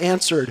apostles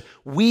answered,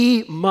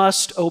 "We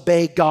must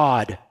obey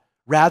God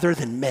rather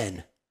than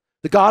men.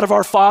 The God of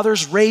our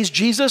fathers raised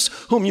Jesus,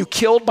 whom you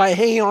killed by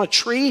hanging on a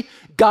tree.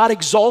 God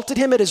exalted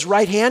him at his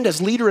right hand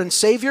as leader and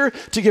savior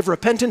to give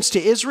repentance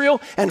to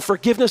Israel and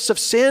forgiveness of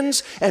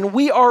sins. And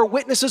we are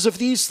witnesses of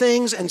these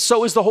things, and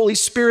so is the Holy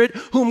Spirit,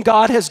 whom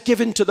God has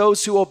given to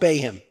those who obey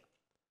him."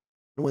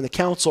 And when the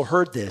council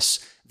heard this,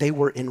 they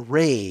were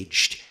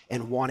enraged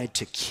and wanted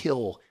to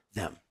kill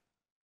them.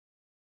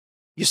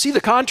 You see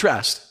the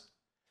contrast.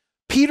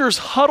 Peter's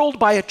huddled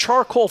by a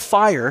charcoal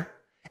fire,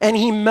 and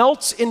he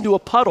melts into a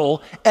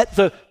puddle at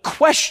the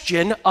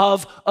question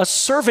of a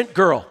servant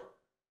girl.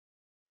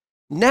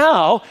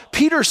 Now,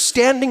 Peter's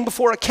standing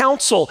before a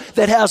council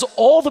that has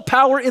all the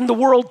power in the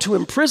world to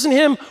imprison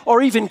him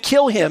or even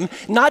kill him,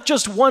 not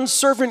just one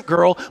servant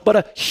girl, but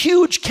a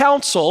huge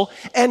council,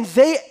 and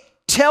they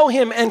tell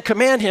him and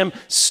command him,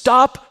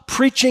 stop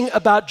preaching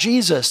about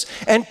Jesus.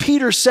 And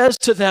Peter says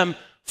to them,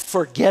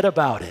 forget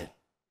about it.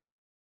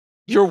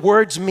 Your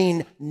words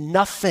mean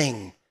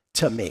nothing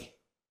to me.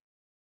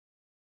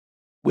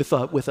 With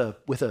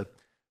a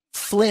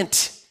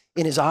flint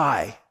in his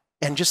eye,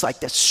 and just like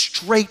that,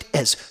 straight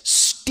as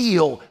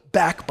steel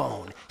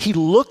backbone, he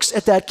looks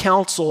at that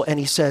council and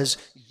he says,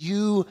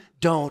 you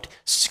don't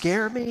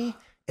scare me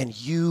and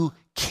you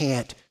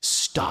can't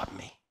stop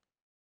me.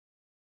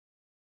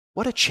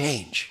 What a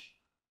change.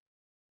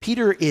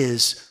 Peter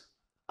is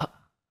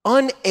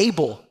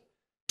unable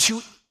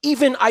to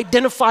even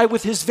identify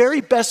with his very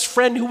best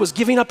friend who was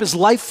giving up his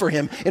life for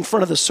him in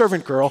front of the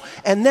servant girl.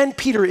 And then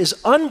Peter is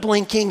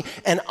unblinking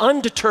and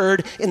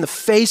undeterred in the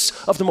face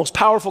of the most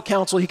powerful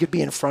council he could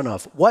be in front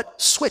of.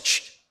 What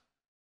switched?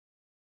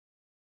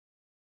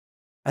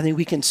 I think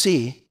we can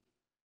see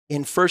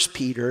in 1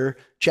 Peter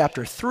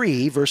chapter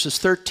 3, verses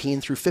 13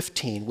 through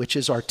 15, which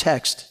is our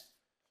text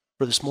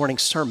for this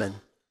morning's sermon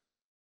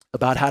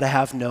about how to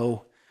have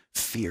no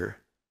fear.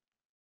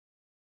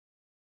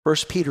 1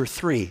 Peter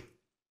 3,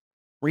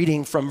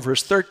 reading from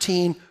verse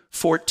 13,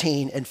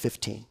 14, and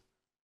 15.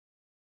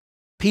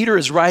 Peter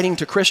is writing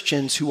to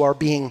Christians who are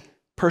being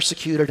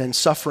persecuted and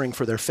suffering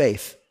for their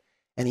faith.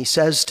 And he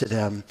says to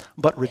them,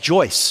 but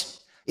rejoice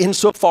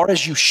insofar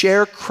as you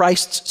share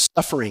Christ's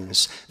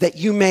sufferings, that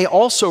you may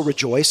also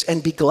rejoice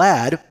and be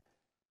glad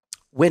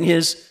when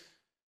his,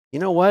 you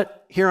know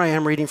what? Here I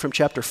am reading from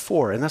chapter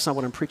 4, and that's not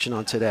what I'm preaching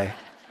on today.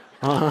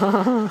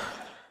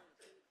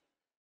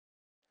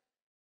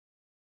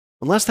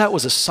 Unless that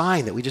was a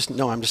sign that we just,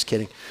 no, I'm just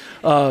kidding.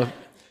 1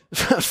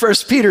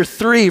 Peter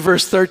 3,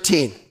 verse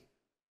 13.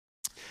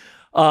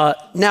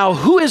 Now,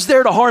 who is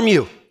there to harm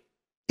you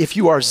if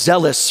you are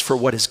zealous for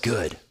what is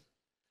good?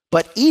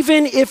 But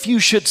even if you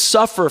should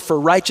suffer for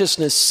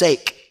righteousness'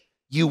 sake,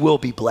 you will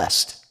be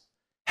blessed.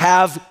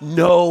 Have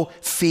no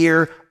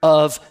fear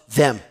of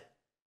them.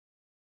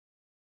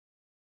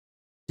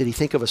 Did he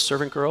think of a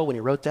servant girl when he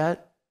wrote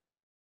that?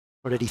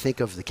 Or did he think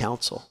of the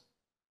council?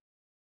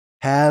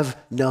 Have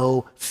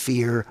no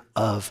fear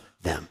of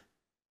them,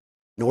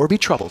 nor be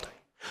troubled.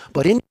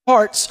 But in your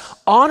hearts,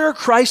 honor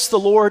Christ the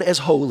Lord as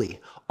holy,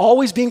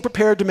 always being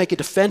prepared to make a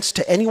defense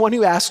to anyone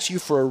who asks you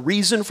for a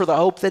reason for the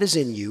hope that is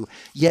in you,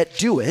 yet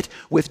do it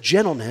with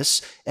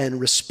gentleness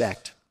and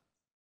respect.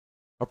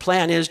 Our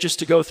plan is just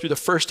to go through the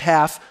first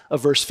half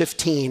of verse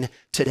 15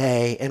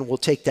 today, and we'll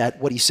take that,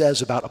 what he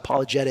says about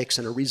apologetics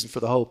and a reason for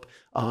the hope,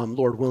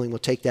 Lord willing, we'll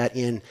take that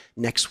in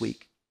next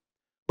week.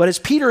 But as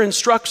Peter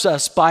instructs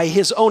us by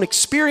his own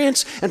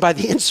experience and by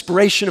the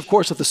inspiration, of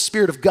course, of the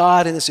Spirit of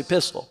God in this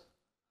epistle,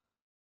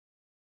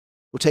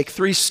 we'll take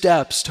 3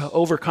 steps to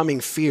overcoming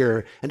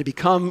fear and to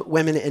become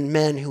women and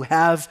men who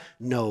have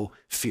no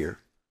fear.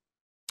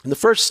 And the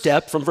first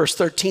step from verse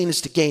 13 is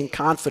to gain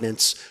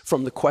confidence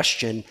from the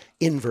question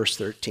in verse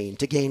 13.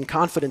 To gain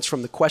confidence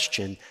from the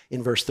question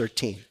in verse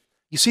 13.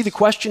 You see the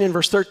question in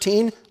verse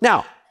 13?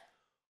 Now,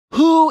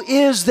 who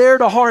is there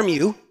to harm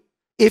you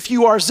if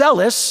you are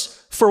zealous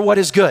for what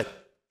is good?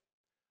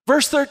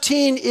 Verse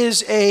 13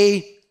 is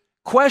a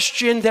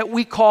question that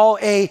we call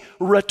a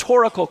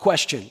rhetorical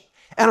question.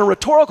 And a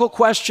rhetorical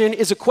question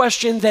is a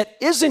question that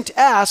isn't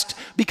asked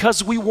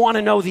because we want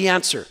to know the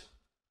answer.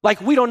 Like,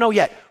 we don't know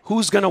yet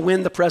who's going to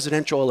win the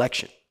presidential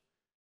election.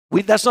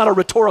 That's not a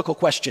rhetorical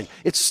question.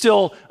 It's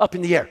still up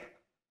in the air.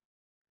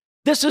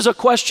 This is a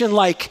question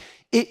like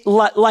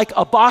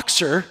a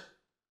boxer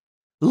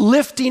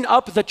lifting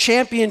up the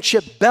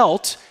championship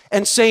belt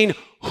and saying,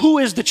 who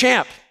is the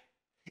champ?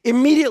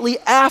 Immediately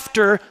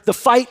after the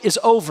fight is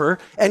over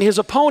and his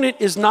opponent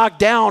is knocked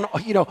down,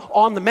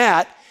 on the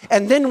mat,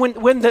 and then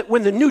when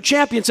the new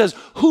champion says,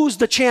 who's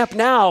the champ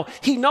now?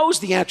 He knows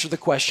the answer to the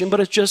question, but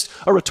it's just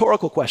a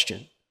rhetorical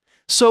question.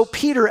 So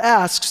Peter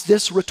asks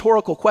this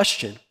rhetorical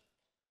question.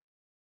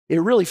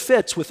 It really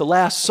fits with the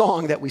last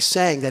song that we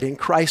sang, that in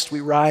Christ we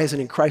rise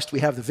and in Christ we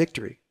have the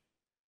victory.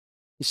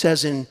 He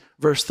says in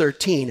verse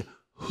 13,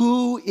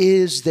 who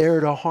is there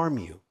to harm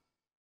you?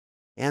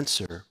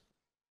 Answer,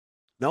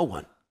 no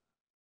one.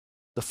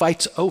 The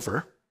fight's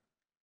over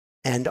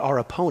and our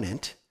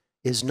opponent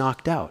is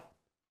knocked out.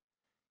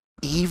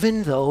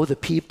 Even though the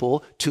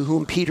people to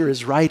whom Peter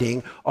is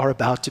writing are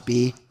about to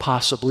be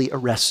possibly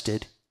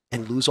arrested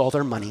and lose all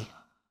their money,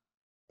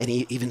 and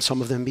even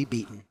some of them be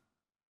beaten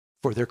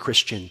for their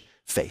Christian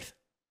faith.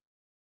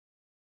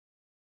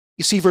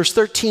 You see, verse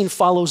 13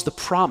 follows the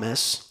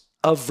promise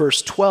of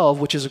verse 12,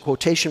 which is a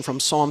quotation from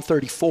Psalm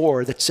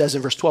 34 that says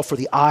in verse 12, for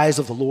the eyes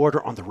of the Lord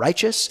are on the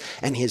righteous,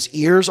 and his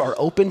ears are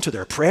open to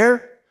their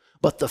prayer,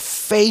 but the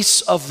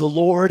face of the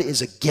Lord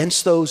is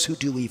against those who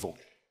do evil.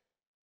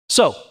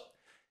 So,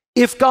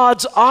 If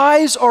God's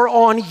eyes are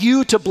on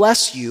you to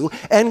bless you,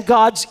 and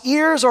God's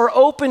ears are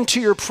open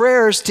to your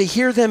prayers to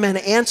hear them and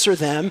answer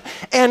them,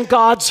 and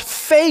God's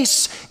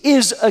face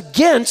is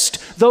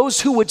against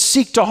those who would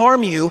seek to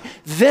harm you,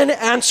 then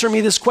answer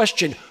me this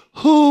question: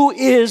 who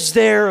is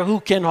there who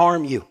can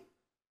harm you?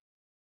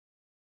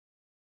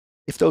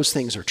 If those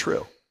things are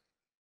true.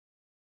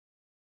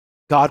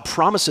 God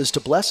promises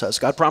to bless us.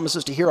 God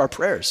promises to hear our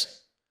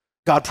prayers.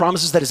 God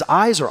promises that his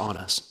eyes are on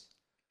us.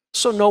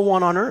 So no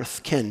one on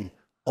earth can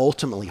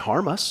ultimately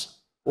harm us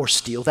or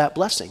steal that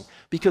blessing,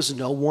 because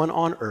no one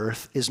on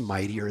earth is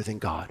mightier than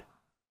God.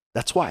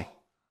 That's why.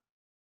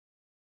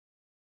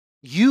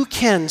 You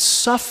can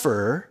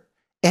suffer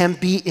and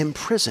be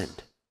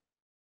imprisoned.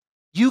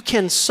 You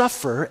can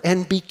suffer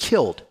and be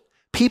killed.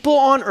 People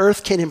on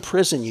earth can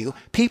imprison you.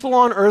 People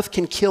on earth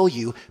can kill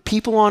you.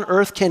 People on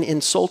earth can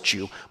insult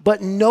you.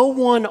 But no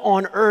one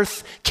on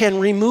earth can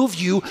remove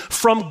you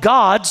from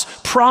God's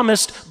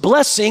promised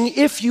blessing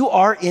if you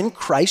are in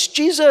Christ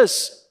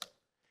Jesus.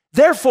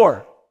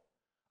 Therefore,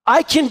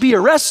 I can be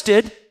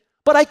arrested,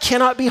 but I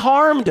cannot be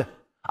harmed.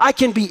 I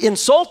can be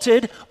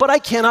insulted, but I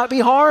cannot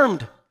be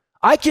harmed.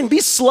 I can be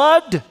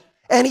slugged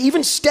and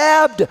even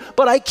stabbed,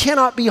 but I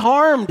cannot be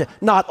harmed.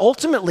 Not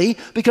ultimately,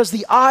 because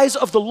the eyes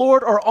of the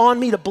Lord are on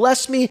me to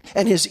bless me,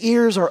 and his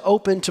ears are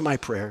open to my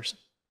prayers.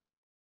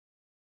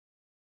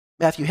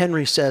 Matthew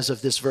Henry says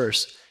of this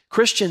verse,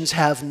 Christians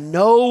have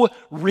no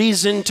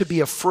reason to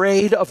be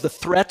afraid of the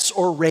threats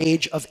or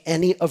rage of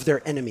any of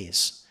their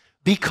enemies,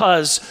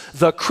 because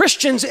the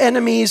Christians'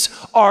 enemies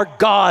are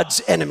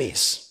God's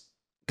enemies.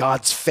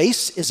 God's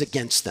face is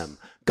against them.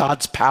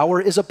 God's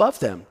power is above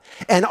them.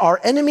 And our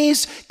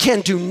enemies can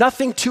do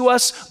nothing to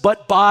us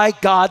but by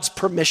God's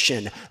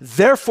permission.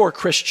 Therefore,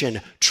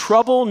 Christian,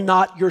 trouble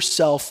not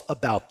yourself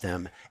about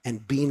them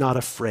and be not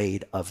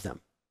afraid of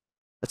them.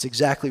 That's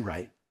exactly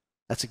right.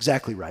 That's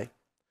exactly right.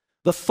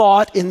 The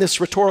thought in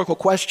this rhetorical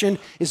question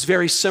is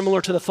very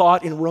similar to the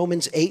thought in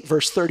Romans 8,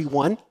 verse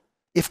 31.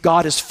 If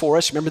God is for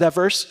us, remember that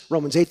verse?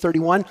 Romans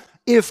 8:31.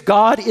 If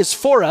God is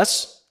for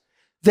us,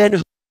 then who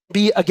can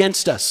be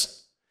against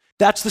us?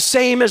 That's the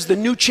same as the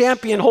new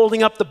champion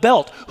holding up the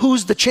belt.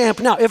 Who's the champ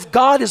now? If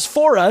God is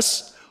for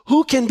us,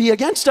 who can be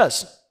against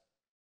us?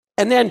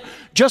 And then,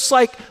 just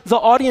like the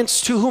audience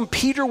to whom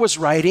Peter was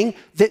writing,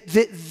 that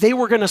they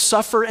were going to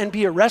suffer and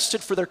be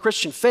arrested for their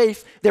Christian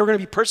faith, they were going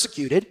to be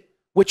persecuted,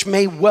 which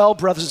may well,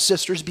 brothers and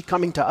sisters, be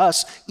coming to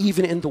us,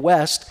 even in the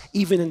West,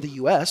 even in the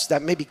U.S.,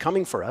 that may be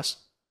coming for us.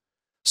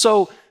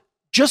 So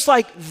just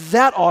like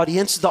that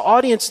audience, the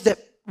audience that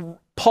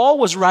Paul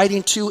was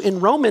writing to in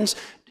Romans,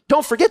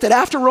 don't forget that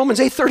after Romans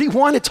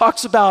 8:31, it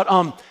talks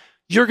about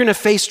you're going to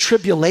face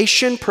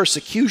tribulation,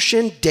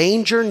 persecution,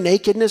 danger,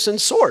 nakedness, and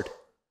sword.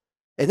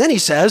 And then he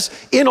says,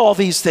 in all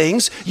these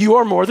things, you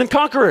are more than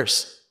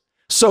conquerors.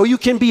 So you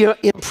can be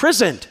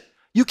imprisoned.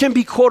 You can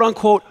be, quote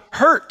unquote,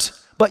 hurt,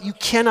 but you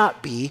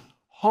cannot be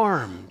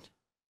harmed.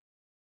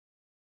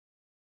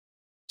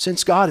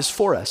 Since God is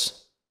for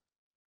us,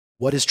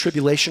 what is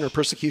tribulation or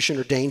persecution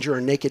or danger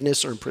or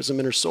nakedness or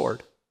imprisonment or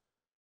sword?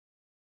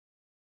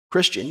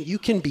 Christian, you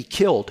can be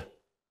killed.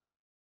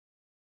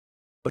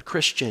 But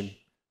Christian,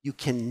 you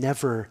can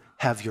never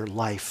have your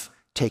life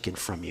taken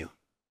from you,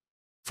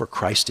 for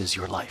Christ is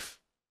your life.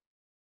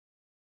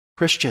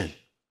 Christian,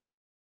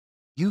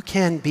 you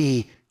can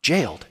be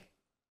jailed.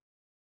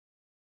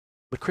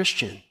 But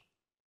Christian,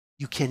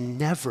 you can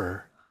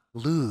never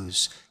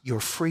lose your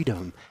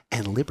freedom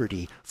and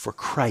liberty, for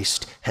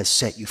Christ has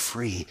set you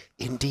free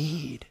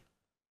indeed.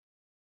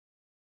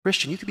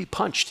 Christian, you can be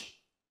punched,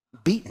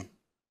 beaten,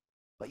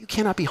 but you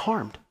cannot be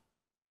harmed.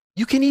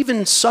 You can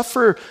even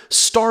suffer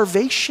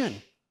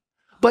starvation,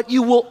 but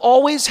you will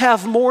always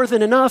have more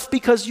than enough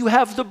because you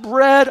have the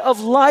bread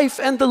of life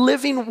and the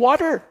living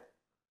water.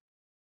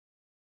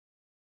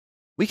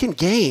 We can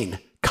gain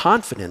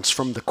confidence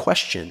from the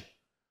question,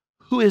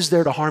 who is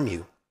there to harm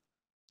you?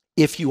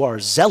 If you are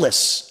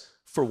zealous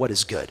for what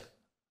is good.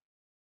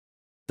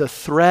 The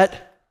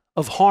threat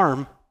of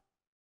harm,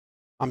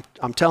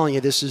 I'm telling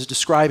you, this is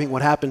describing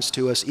what happens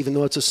to us, even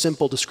though it's a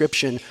simple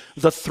description.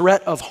 The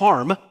threat of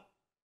harm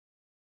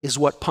is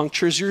what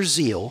punctures your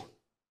zeal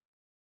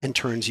and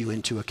turns you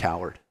into a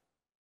coward.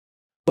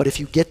 But if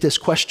you get this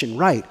question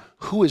right,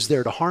 who is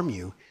there to harm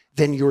you?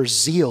 Then your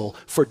zeal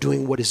for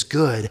doing what is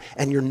good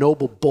and your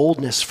noble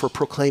boldness for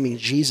proclaiming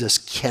Jesus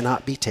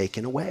cannot be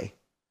taken away.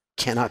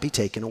 Cannot be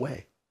taken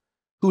away.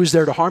 Who is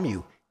there to harm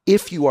you?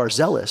 If you are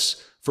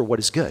zealous for what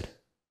is good.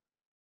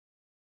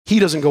 He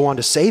doesn't go on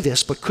to say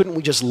this, but couldn't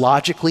we just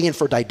logically and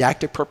for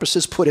didactic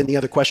purposes put in the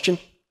other question?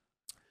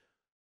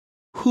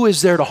 Who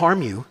is there to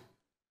harm you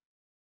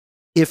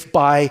if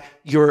by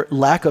your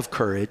lack of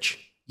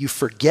courage you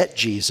forget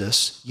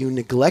Jesus, you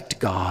neglect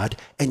God,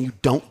 and you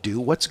don't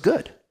do what's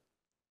good?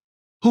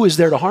 Who is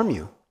there to harm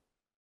you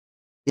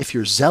if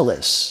you're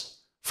zealous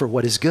for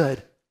what is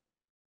good?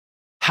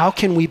 How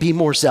can we be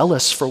more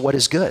zealous for what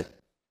is good?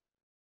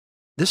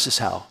 This is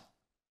how.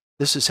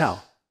 This is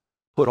how.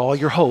 Put all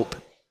your hope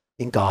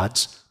in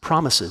God's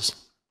promises.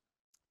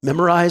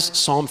 Memorize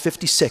Psalm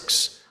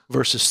 56,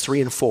 verses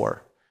 3 and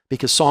 4.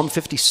 Because Psalm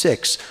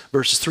 56,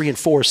 verses 3 and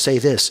 4 say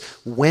this: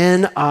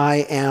 when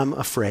I am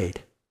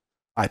afraid,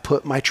 I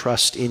put my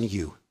trust in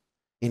you.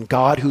 In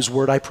God, whose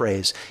word I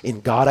praise,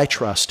 in God I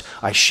trust.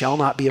 I shall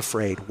not be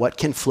afraid. What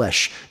can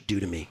flesh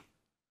do to me?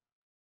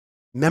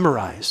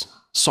 Memorize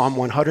Psalm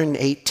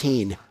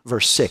 118,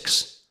 verse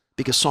 6.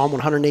 Because Psalm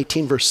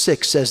 118, verse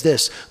 6 says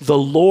this: the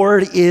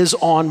Lord is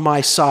on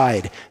my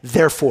side,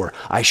 therefore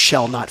I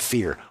shall not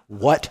fear.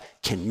 What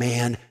can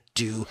man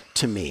do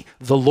to me?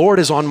 The Lord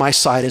is on my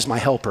side as my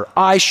helper.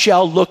 I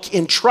shall look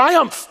in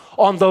triumph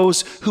on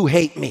those who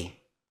hate me.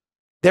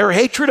 Their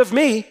hatred of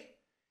me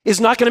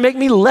is not going to make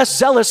me less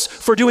zealous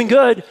for doing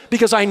good,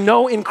 because I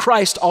know in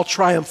Christ I'll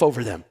triumph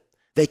over them.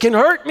 They can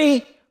hurt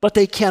me, but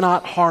they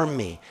cannot harm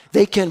me.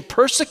 They can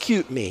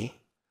persecute me,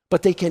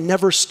 but they can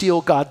never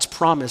steal God's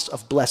promise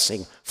of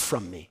blessing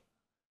from me.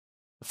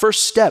 The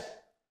first step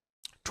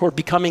toward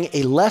becoming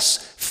a less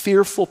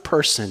fearful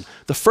person,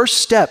 the first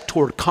step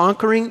toward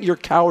conquering your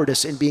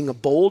cowardice and being a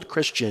bold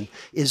Christian,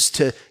 is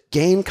to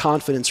gain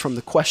confidence from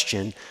the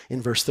question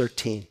in verse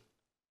 13.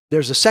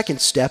 There's a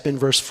second step in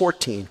verse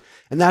 14,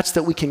 and that's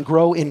that we can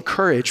grow in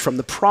courage from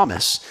the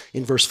promise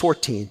in verse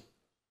 14.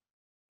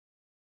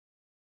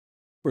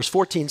 Verse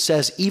 14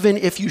 says, even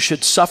if you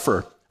should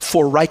suffer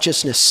for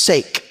righteousness'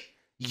 sake,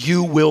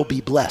 you will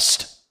be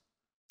blessed.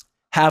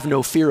 Have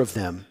no fear of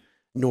them,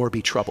 nor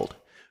be troubled.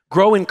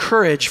 Grow in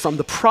courage from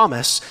the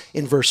promise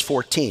in verse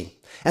 14.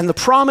 And the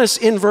promise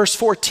in verse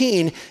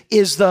 14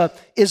 is the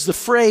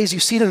phrase,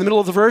 you see it in the middle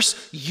of the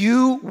verse,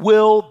 you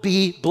will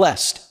be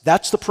blessed.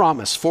 That's the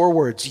promise, 4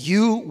 words,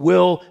 you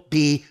will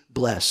be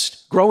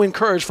blessed. Grow in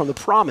courage from the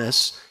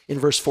promise in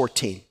verse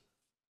 14.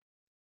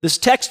 This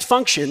text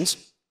functions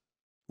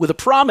with a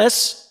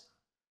promise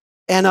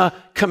and a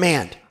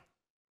command.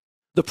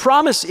 The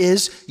promise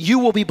is you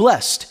will be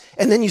blessed.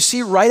 And then you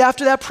see right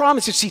after that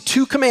promise, you see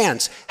 2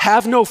 commands.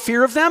 Have no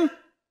fear of them,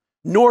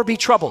 nor be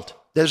troubled.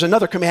 There's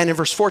another command in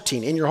verse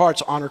 14. In your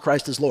hearts, honor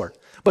Christ as Lord.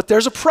 But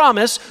there's a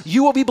promise,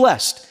 you will be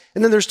blessed.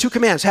 And then there's 2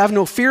 commands. Have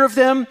no fear of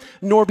them,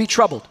 nor be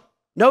troubled.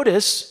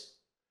 Notice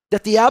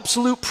that the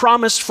absolute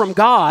promise from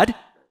God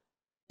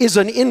is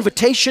an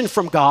invitation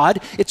from God.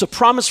 It's a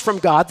promise from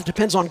God that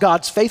depends on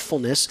God's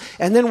faithfulness.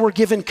 And then we're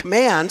given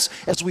commands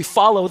as we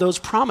follow those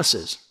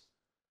promises.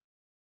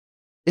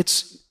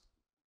 It's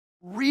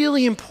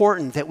really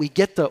important that we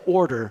get the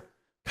order,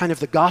 kind of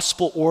the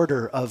gospel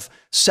order of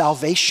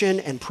salvation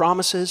and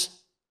promises,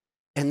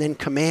 and then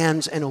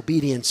commands and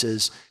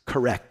obediences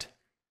correct.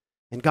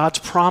 And God's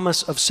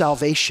promise of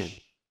salvation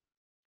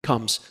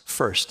comes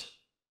first.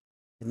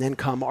 And then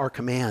come our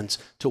commands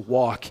to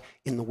walk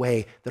in the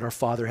way that our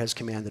Father has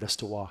commanded us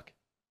to walk.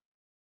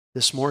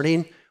 This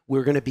morning,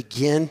 we're going to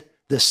begin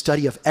the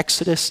study of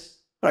Exodus.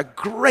 What a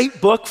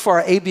great book for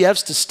our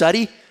ABFs to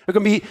study. There are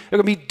going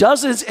to be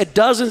dozens and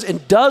dozens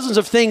and dozens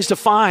of things to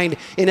find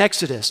in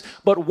Exodus.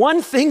 But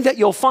one thing that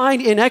you'll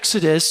find in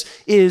Exodus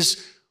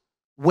is,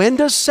 when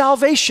does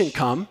salvation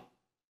come?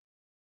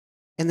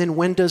 And then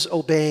when does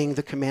obeying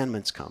the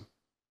commandments come?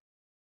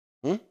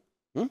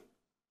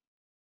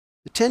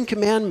 The 10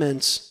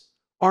 Commandments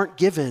aren't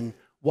given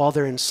while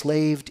they're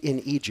enslaved in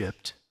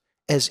Egypt,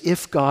 as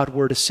if God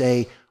were to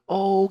say,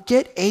 oh,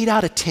 get 8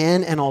 out of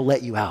 10 and I'll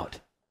let you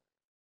out.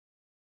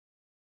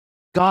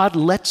 God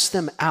lets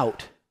them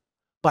out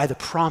by the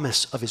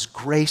promise of his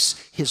grace,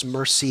 his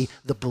mercy,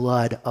 the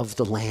blood of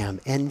the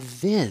Lamb. And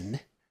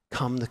then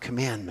come the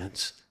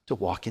commandments to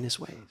walk in his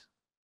ways.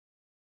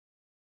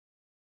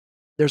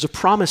 There's a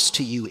promise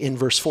to you in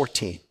verse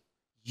 14.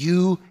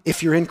 You,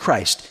 if you're in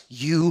Christ,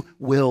 you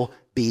will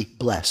be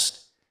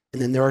blessed. And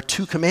then there are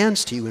 2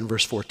 commands to you in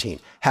verse 14.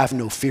 Have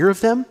no fear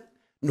of them,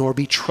 nor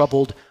be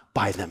troubled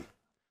by them.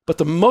 But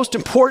the most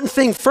important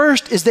thing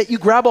first is that you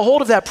grab a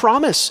hold of that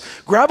promise.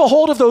 Grab a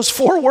hold of those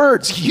 4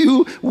 words.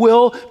 You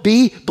will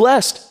be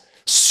blessed.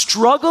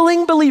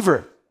 Struggling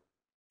believer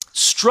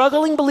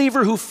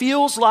who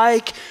feels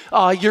like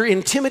your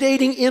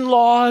intimidating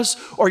in-laws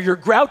or your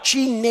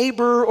grouchy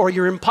neighbor or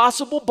your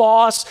impossible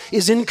boss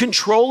is in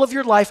control of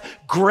your life,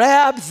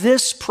 grab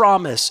this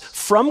promise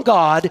from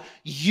God.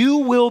 You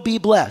will be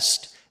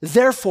blessed.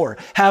 Therefore,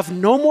 have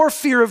no more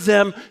fear of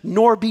them,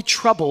 nor be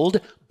troubled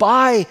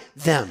by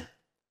them.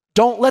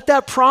 Don't let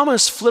that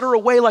promise flitter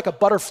away like a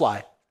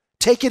butterfly.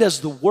 Take it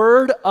as the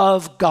word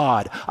of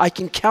God. I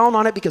can count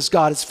on it because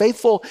God is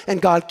faithful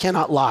and God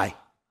cannot lie.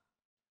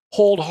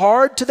 Hold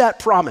hard to that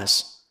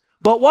promise.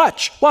 But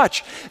watch.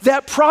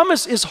 That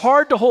promise is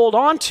hard to hold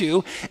on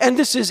to, and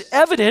this is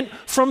evident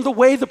from the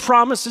way the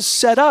promise is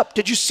set up.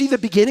 Did you see the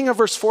beginning of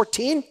verse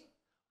 14?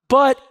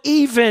 But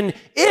even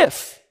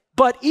if,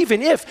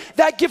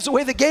 that gives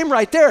away the game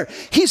right there.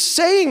 He's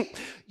saying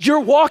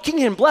you're walking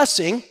in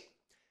blessing,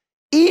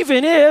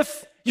 even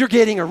if you're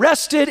getting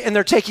arrested and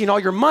they're taking all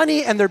your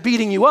money and they're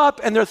beating you up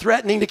and they're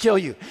threatening to kill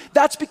you.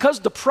 That's because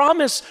the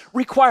promise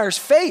requires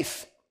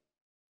faith.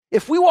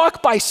 If we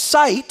walk by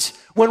sight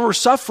when we're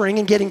suffering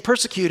and getting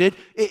persecuted,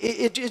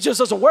 it just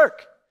doesn't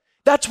work.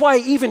 That's why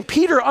even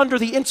Peter, under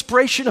the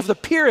inspiration of the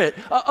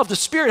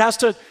Spirit, has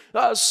to,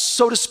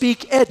 so to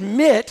speak,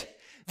 admit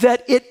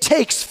that it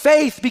takes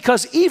faith,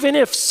 because even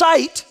if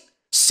sight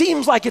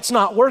seems like it's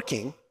not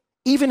working,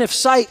 even if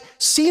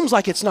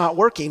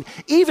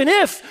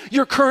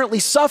you're currently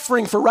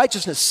suffering for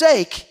righteousness'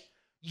 sake,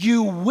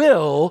 you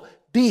will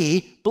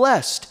be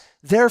blessed.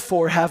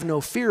 Therefore, have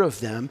no fear of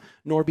them,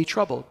 nor be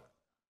troubled.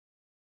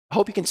 I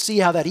hope you can see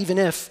how that even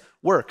if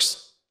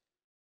works.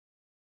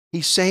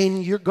 He's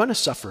saying you're going to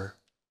suffer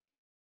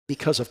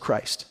because of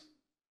Christ.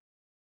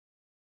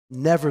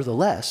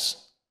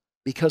 Nevertheless,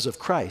 because of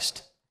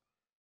Christ,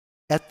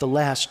 at the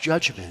last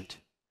judgment,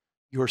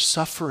 your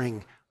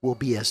suffering will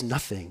be as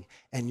nothing,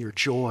 and your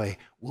joy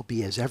will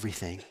be as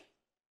everything.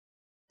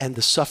 And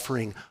the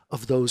suffering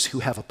of those who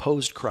have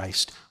opposed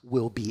Christ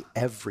will be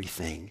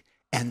everything,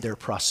 and their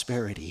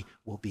prosperity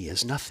will be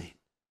as nothing.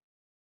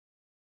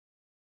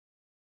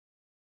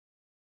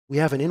 We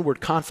have an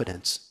inward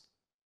confidence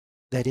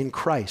that in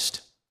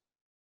Christ,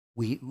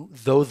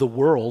 though the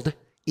world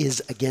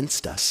is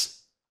against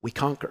us, we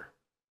conquer.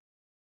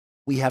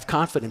 We have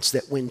confidence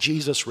that when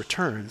Jesus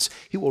returns,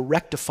 he will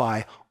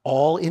rectify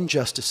all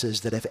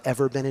injustices that have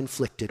ever been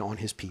inflicted on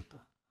his people.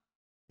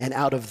 And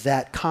out of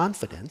that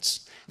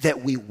confidence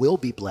that we will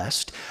be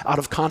blessed, out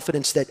of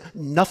confidence that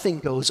nothing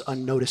goes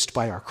unnoticed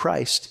by our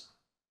Christ,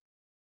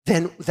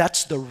 then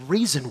that's the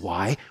reason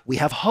why we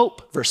have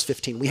hope. Verse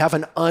 15, we have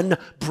an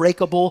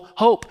unbreakable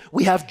hope.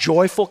 We have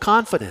joyful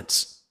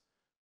confidence.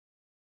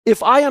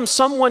 If I am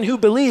someone who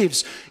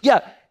believes,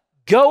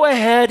 go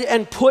ahead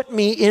and put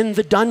me in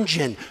the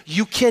dungeon.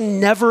 You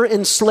can never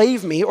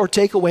enslave me or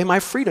take away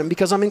my freedom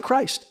because I'm in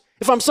Christ.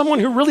 If I'm someone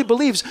who really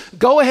believes,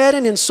 go ahead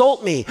and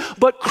insult me.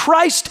 But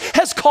Christ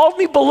has called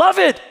me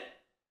beloved.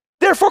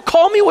 Therefore,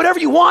 call me whatever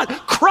you want.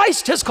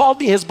 Christ has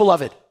called me his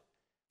beloved.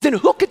 Then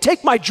who could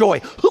take my joy?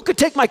 Who could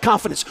take my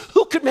confidence?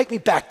 Who could make me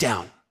back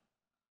down?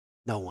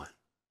 No one.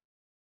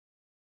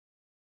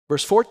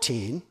 Verse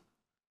 14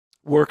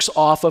 works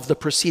off of the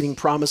preceding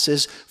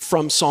promises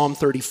from Psalm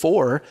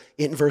 34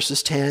 in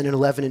verses 10 and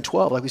 11 and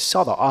 12. Like we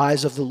saw, the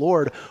eyes of the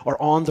Lord are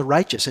on the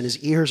righteous, and his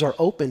ears are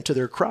open to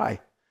their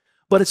cry.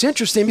 But it's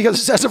interesting because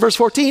it says in verse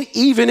 14,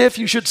 even if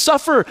you should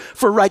suffer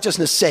for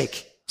righteousness'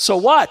 sake. So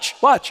watch.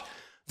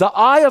 The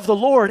eye of the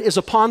Lord is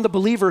upon the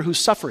believer who's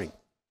suffering.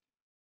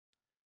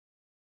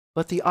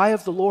 But the eye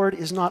of the Lord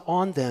is not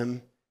on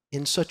them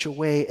in such a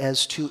way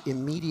as to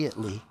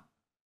immediately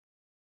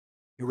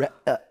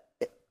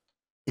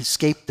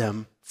escape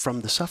them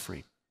from the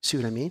suffering. See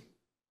what I mean?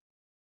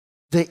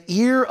 The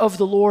ear of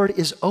the Lord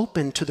is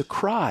open to the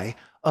cry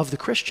of the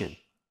Christian.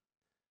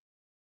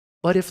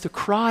 But if the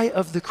cry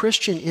of the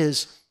Christian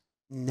is,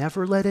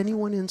 never let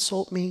anyone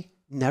insult me,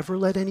 never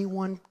let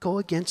anyone go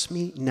against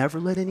me, never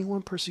let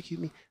anyone persecute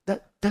me,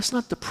 that's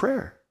not the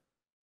prayer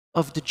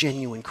of the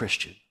genuine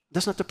Christian.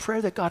 That's not the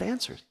prayer that God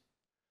answers.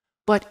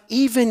 But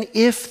even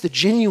if the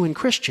genuine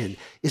Christian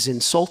is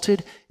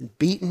insulted and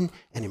beaten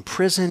and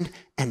imprisoned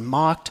and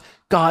mocked,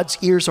 God's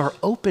ears are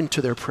open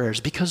to their prayers,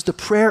 because the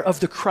prayer of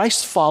the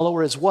Christ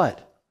follower is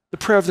what? The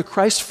prayer of the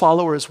Christ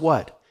follower is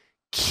what?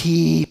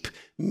 Keep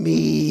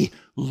me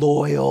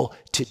loyal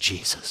to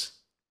Jesus.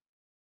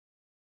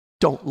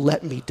 Don't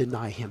let me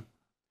deny him.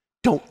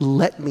 Don't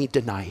let me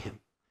deny him.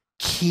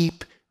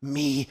 Keep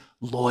me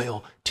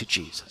loyal to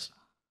Jesus.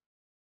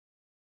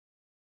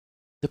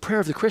 The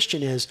prayer of the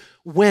Christian is,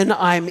 when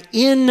I'm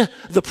in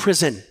the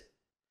prison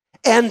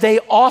and they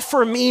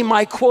offer me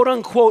my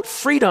quote-unquote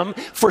freedom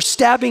for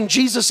stabbing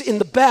Jesus in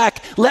the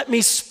back, let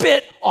me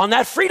spit on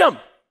that freedom.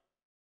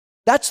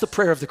 That's the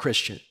prayer of the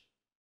Christian.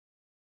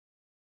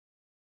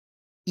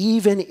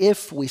 Even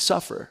if we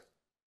suffer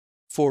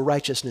for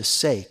righteousness'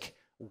 sake,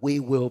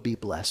 we will be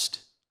blessed.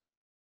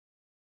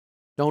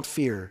 Don't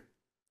fear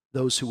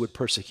those who would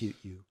persecute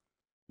you,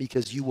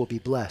 because you will be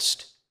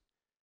blessed.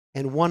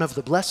 And one of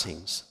the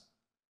blessings,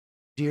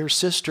 dear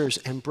sisters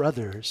and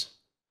brothers,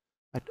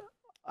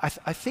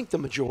 I think the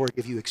majority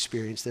of you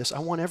experience this. I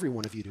want every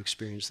one of you to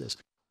experience this.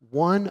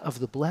 One of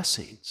the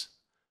blessings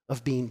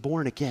of being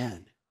born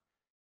again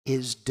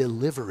is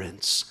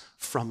deliverance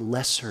from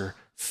lesser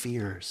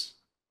fears.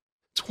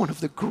 It's one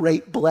of the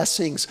great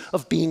blessings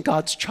of being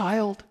God's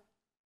child.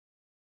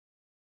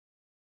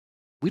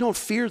 We don't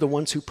fear the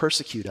ones who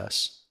persecute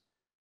us.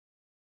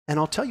 And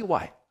I'll tell you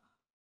why.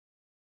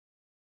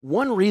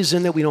 One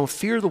reason that we don't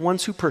fear the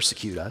ones who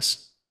persecute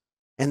us,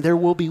 and there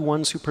will be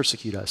ones who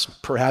persecute us,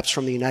 perhaps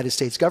from the United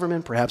States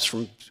government, perhaps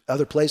from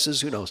other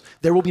places, who knows.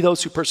 There will be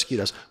those who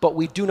persecute us, but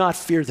we do not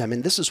fear them.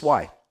 And this is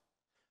why.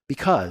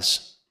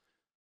 Because,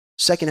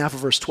 second half of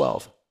verse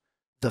 12,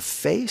 the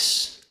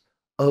face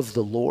of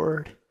the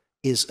Lord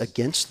is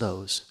against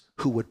those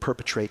who would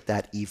perpetrate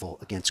that evil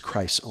against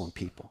Christ's own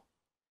people.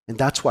 And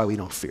that's why we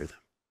don't fear them.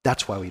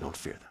 That's why we don't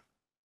fear them.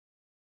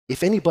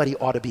 If anybody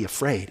ought to be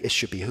afraid, it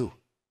should be who?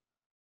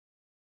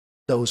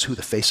 Those who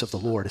the face of the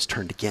Lord is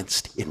turned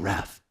against in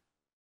wrath.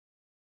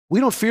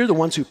 We don't fear the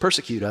ones who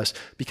persecute us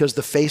because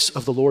the face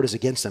of the Lord is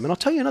against them. And I'll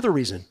tell you another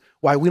reason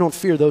why we don't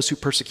fear those who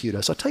persecute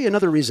us. I'll tell you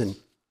another reason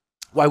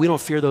why we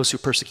don't fear those who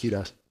persecute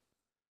us.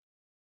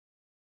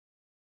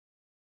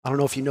 I don't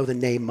know if you know the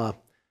name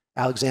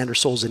Alexander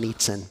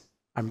Solzhenitsyn.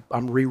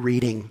 I'm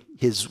rereading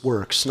his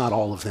works, not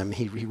all of them.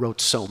 He wrote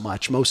so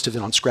much, most of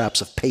it on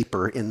scraps of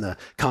paper in the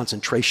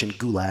concentration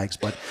gulags,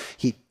 but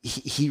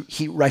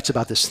he writes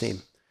about this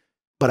theme.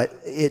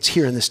 But it's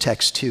here in this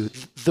text too.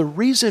 The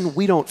reason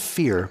we don't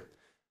fear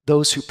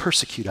those who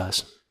persecute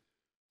us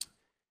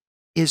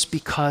is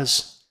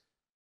because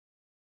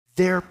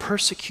their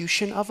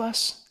persecution of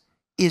us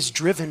is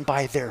driven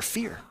by their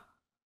fear.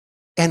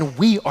 And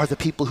we are the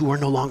people who are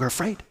no longer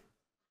afraid.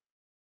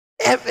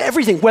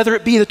 Everything, whether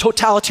it be the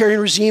totalitarian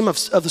regime of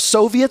the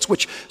Soviets,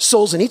 which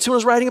Solzhenitsyn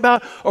was writing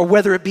about, or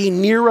whether it be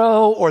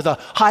Nero or the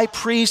high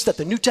priest that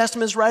the New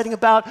Testament is writing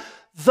about,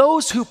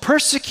 those who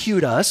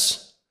persecute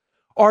us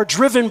are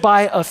driven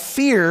by a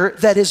fear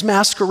that is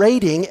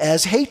masquerading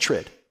as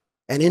hatred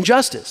and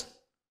injustice.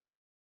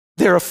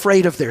 They're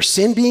afraid of their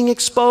sin being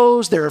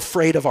exposed. They're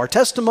afraid of our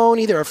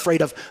testimony. They're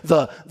afraid of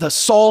the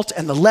salt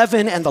and the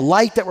leaven and the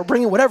light that we're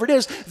bringing, whatever it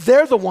is.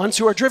 They're the ones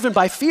who are driven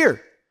by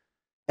fear.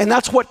 And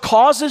that's what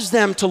causes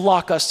them to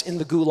lock us in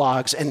the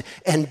gulags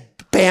and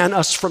ban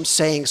us from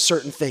saying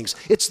certain things.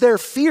 It's their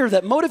fear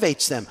that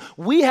motivates them.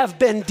 We have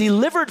been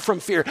delivered from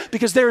fear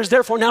because there is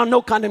therefore now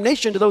no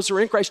condemnation to those who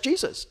are in Christ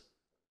Jesus.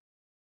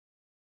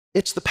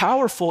 It's the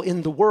powerful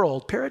in the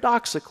world,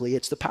 paradoxically,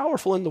 it's the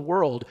powerful in the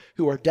world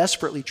who are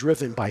desperately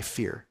driven by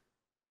fear.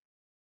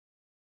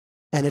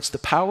 And it's the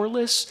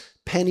powerless,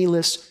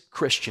 penniless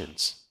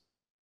Christians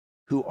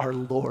who are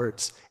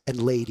lords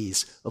and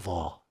ladies of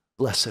all.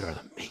 Blessed are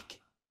the meek.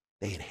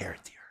 They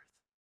inherit the earth.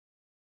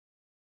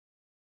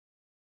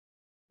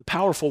 The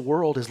powerful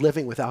world is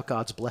living without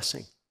God's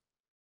blessing.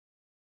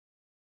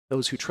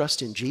 Those who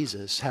trust in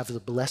Jesus have the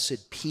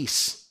blessed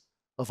peace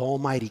of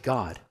Almighty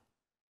God,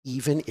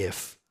 even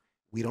if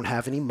we don't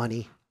have any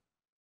money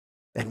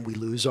and we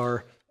lose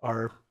our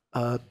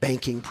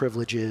banking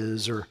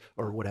privileges or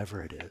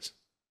whatever it is.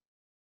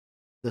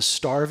 The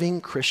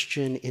starving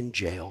Christian in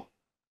jail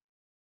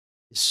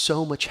is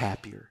so much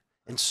happier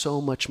and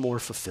so much more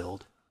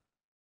fulfilled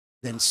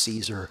than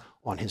Caesar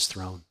on his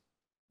throne.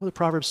 What do the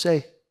Proverbs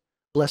say?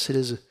 Blessed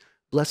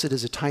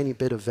is a tiny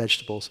bit of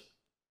vegetables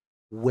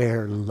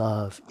where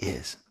love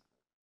is,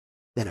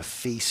 than a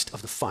feast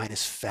of the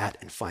finest fat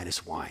and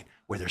finest wine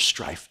where there's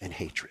strife and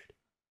hatred.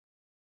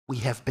 We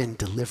have been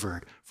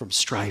delivered from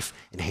strife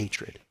and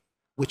hatred,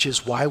 which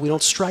is why we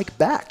don't strike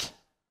back,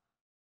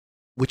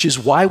 which is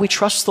why we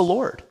trust the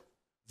Lord.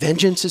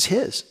 Vengeance is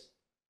his.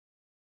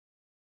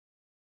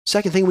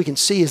 Second thing we can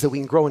see is that we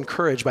can grow in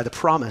courage by the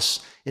promise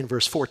in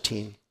verse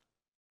 14.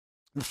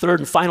 The third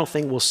and final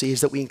thing we'll see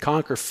is that we can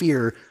conquer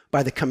fear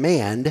by the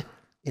command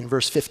in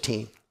verse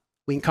 15.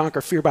 We can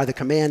conquer fear by the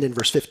command in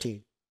verse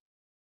 15.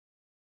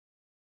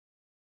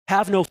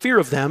 Have no fear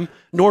of them,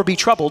 nor be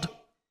troubled,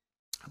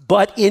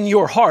 but in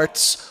your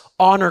hearts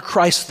honor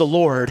Christ the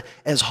Lord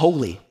as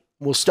holy.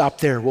 We'll stop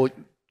there. We'll,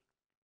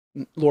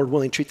 Lord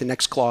willing, treat the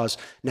next clause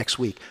next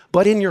week.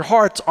 But in your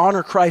hearts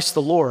honor Christ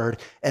the Lord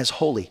as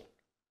holy.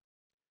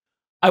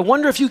 I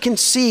wonder if you can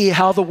see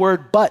how the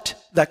word but,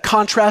 that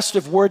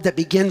contrastive word that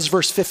begins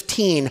verse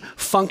 15,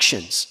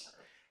 functions.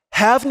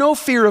 Have no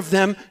fear of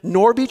them,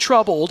 nor be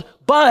troubled,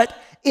 but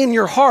in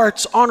your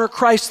hearts honor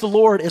Christ the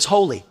Lord as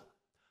holy.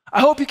 I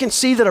hope you can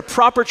see that a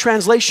proper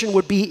translation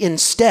would be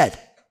instead.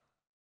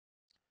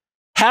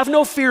 Have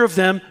no fear of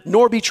them,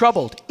 nor be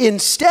troubled.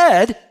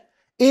 Instead,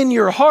 in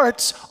your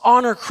hearts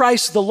honor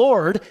Christ the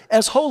Lord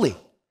as holy.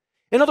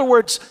 In other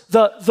words,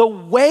 the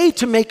way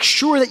to make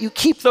sure that you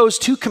keep those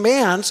two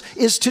commands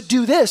is to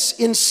do this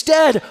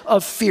instead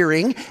of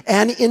fearing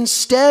and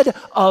instead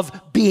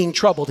of being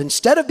troubled.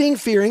 Instead of being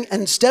fearing and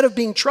instead of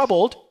being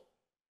troubled,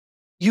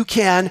 you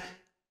can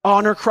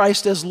honor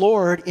Christ as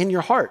Lord in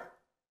your heart.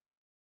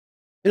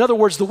 In other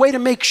words, the way to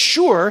make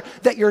sure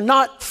that you're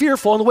not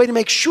fearful and the way to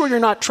make sure you're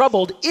not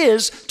troubled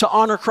is to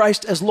honor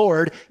Christ as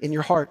Lord in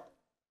your heart,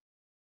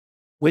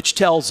 which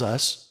tells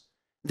us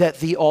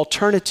that the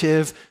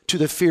alternative to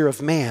the fear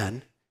of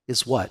man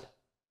is what?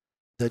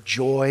 The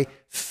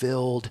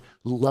joy-filled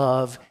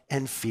love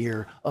and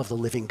fear of the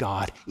living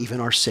God, even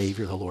our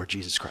Savior, the Lord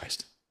Jesus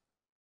Christ.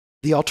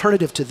 The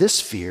alternative to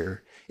this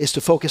fear is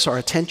to focus our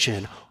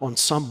attention on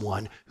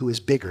someone who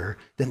is bigger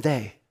than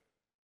they.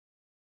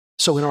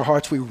 So in our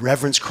hearts, we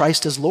reverence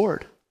Christ as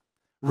Lord.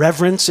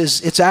 Reverence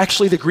it's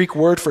actually the Greek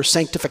word for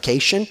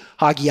sanctification,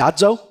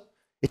 hagiadzo.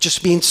 It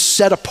just means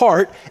set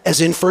apart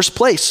as in first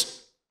place.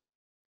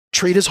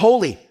 Treat as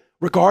holy,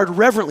 regard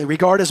reverently,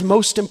 regard as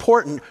most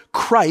important,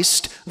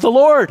 Christ the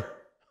Lord.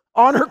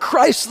 Honor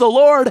Christ the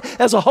Lord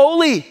as a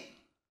holy.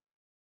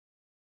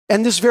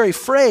 And this very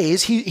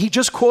phrase, he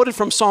just quoted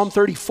from Psalm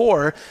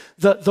 34,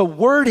 the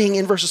wording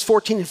in verses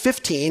 14 and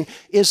 15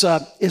 is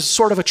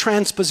sort of a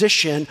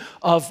transposition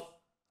of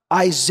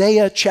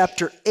Isaiah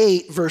chapter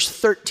 8, verse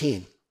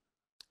 13.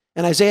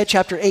 And Isaiah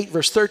chapter 8,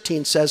 verse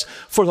 13 says,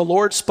 "For the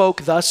Lord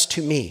spoke thus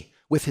to me,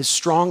 with his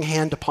strong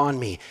hand upon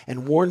me,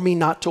 and warned me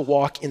not to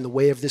walk in the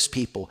way of this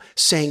people,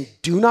 saying,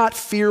 do not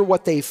fear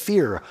what they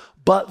fear,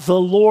 but the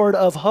Lord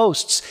of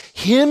hosts,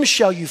 him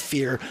shall you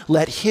fear,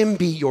 let him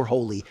be your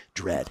holy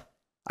dread."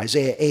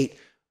 Isaiah 8,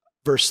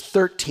 Verse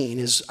 13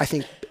 is, I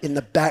think, in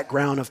the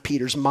background of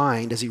Peter's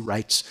mind as he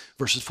writes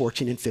verses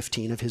 14 and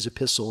 15 of his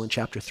epistle in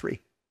chapter 3.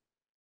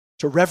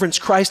 To reverence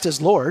Christ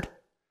as Lord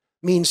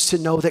means to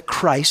know that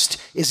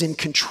Christ is in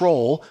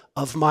control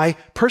of my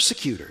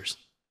persecutors.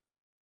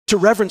 To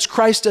reverence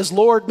Christ as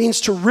Lord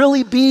means to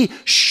really be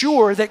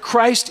sure that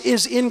Christ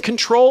is in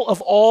control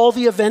of all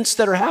the events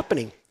that are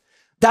happening.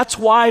 That's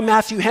why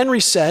Matthew Henry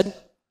said,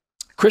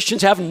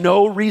 Christians have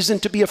no reason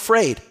to be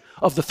afraid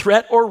of the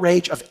threat or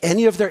rage of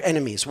any of their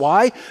enemies.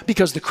 Why?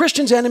 Because the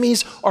Christians'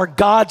 enemies are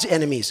God's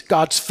enemies.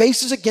 God's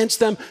face is against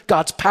them,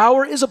 God's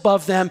power is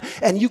above them,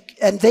 and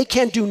they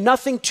can do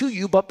nothing to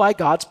you but by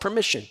God's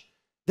permission.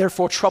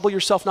 Therefore, trouble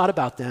yourself not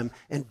about them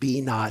and be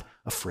not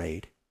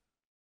afraid.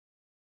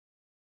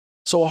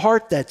 So a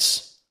heart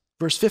that's,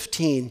 verse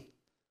 15,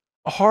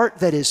 a heart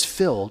that is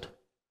filled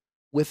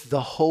with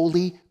the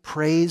holy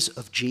praise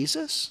of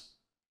Jesus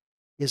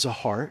is a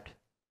heart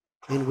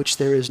in which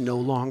there is no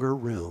longer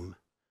room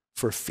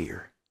for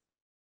fear.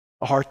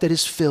 A heart that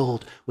is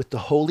filled with the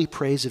holy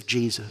praise of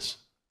Jesus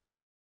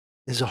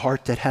is a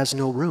heart that has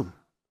no room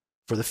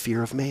for the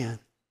fear of man.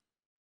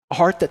 A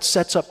heart that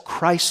sets up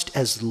Christ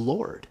as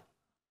Lord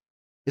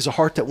is a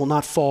heart that will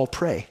not fall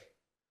prey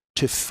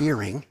to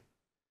fearing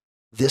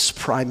this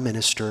prime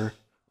minister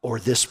or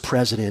this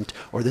president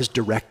or this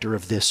director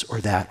of this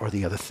or that or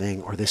the other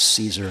thing or this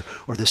Caesar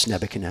or this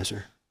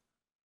Nebuchadnezzar.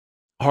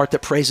 A heart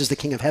that praises the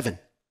King of Heaven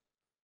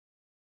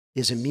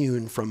is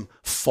immune from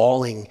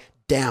falling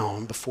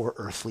down before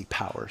earthly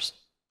powers.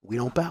 We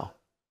don't bow.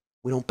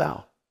 We don't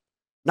bow.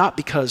 Not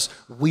because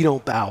we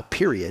don't bow,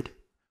 period.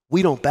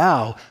 We don't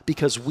bow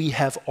because we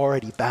have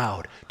already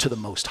bowed to the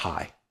Most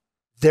High.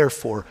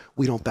 Therefore,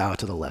 we don't bow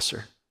to the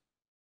lesser.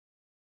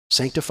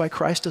 Sanctify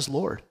Christ as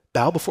Lord.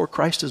 Bow before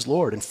Christ as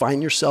Lord and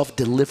find yourself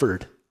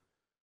delivered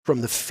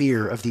from the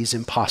fear of these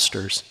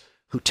imposters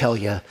who tell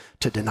you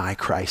to deny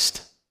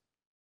Christ.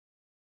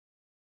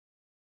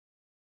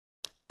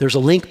 There's a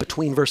link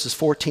between verses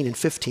 14 and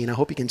 15. I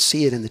hope you can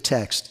see it in the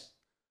text.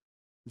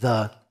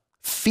 The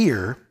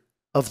fear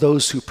of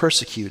those who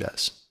persecute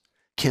us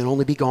can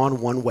only be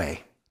gone one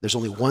way. There's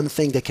only one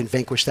thing that can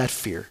vanquish that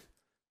fear,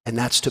 and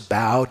that's to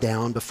bow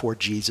down before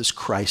Jesus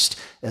Christ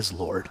as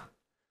Lord.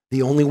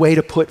 The only way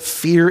to put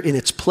fear in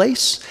its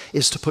place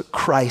is to put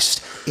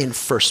Christ in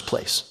first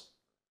place.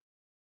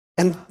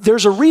 And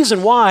there's a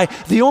reason why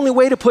the only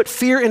way to put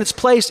fear in its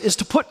place is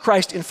to put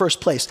Christ in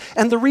first place.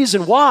 And the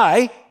reason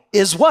why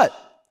is what?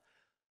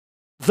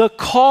 The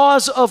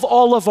cause of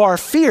all of our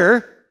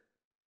fear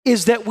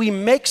is that we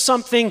make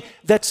something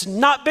that's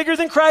not bigger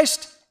than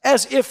Christ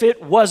as if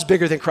it was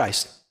bigger than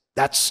Christ.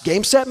 That's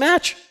game, set,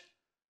 match.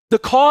 The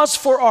cause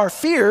for our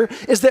fear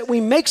is that we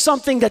make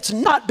something that's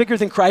not bigger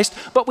than Christ,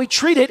 but we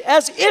treat it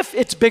as if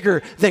it's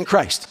bigger than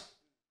Christ.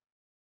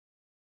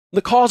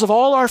 The cause of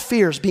all our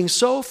fears being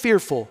so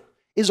fearful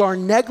is our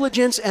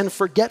negligence and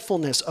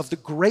forgetfulness of the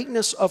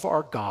greatness of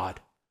our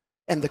God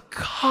and the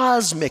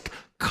cosmic,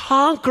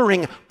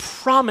 conquering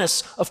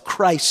promise of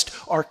Christ,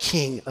 our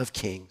King of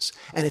Kings.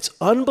 And it's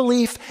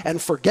unbelief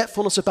and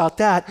forgetfulness about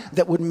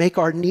that would make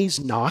our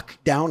knees knock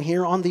down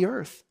here on the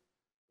earth.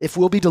 If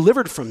we'll be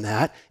delivered from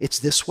that, it's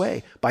this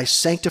way, by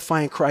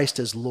sanctifying Christ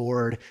as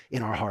Lord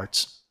in our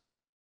hearts.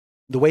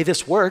 The way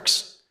this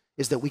works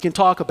is that we can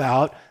talk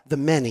about the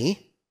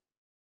many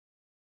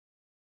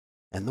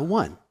and the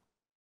one.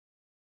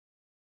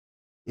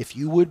 If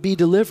you would be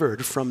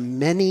delivered from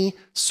many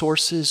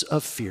sources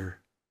of fear,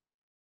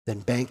 then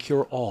bank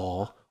your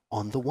all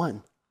on the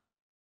one.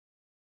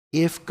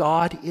 If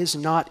God is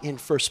not in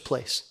first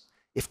place,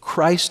 if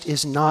Christ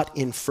is not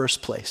in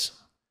first place,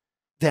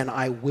 then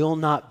I will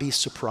not be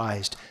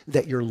surprised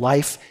that your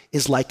life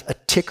is like a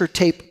ticker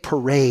tape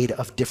parade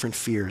of different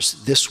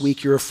fears. This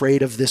week you're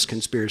afraid of this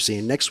conspiracy,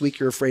 and next week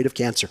you're afraid of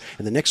cancer,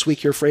 and the next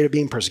week you're afraid of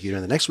being persecuted,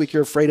 and the next week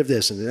you're afraid of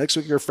this, and the next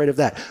week you're afraid of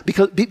that.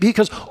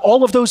 Because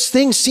all of those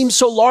things seem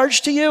so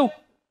large to you.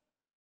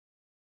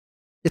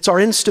 It's our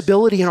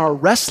instability and our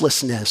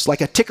restlessness,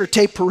 like a ticker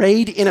tape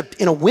parade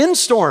in a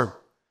windstorm.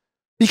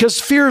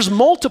 Because fears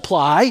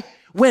multiply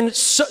when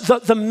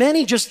the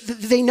many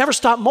they never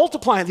stop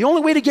multiplying. The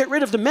only way to get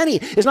rid of the many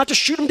is not to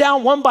shoot them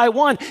down one by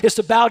one, is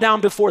to bow down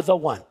before the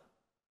one.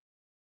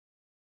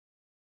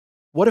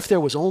 What if there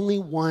was only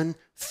one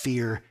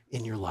fear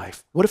in your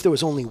life? What if there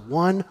was only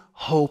one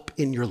hope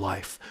in your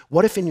life?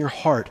 What if in your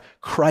heart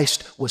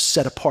Christ was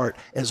set apart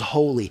as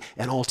holy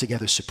and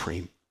altogether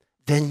supreme?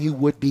 Then you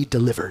would be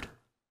delivered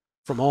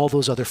from all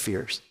those other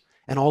fears.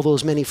 And all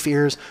those many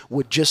fears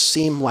would just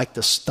seem like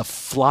the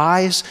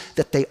flies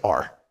that they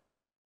are.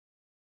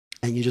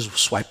 And you just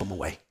swipe them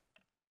away.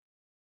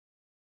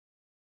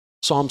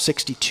 Psalm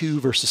 62,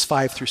 verses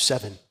 5 through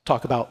 7,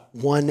 talk about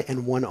one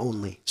and one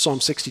only. Psalm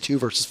 62,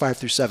 verses 5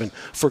 through 7.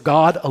 For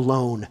God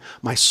alone,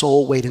 my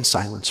soul wait in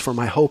silence, for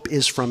my hope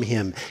is from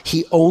him.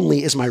 He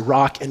only is my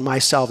rock and my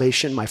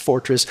salvation, my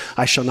fortress,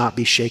 I shall not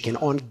be shaken.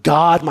 On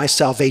God, my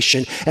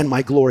salvation and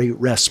my glory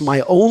rests.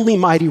 My only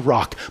mighty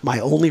rock, my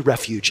only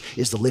refuge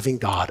is the living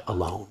God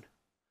alone.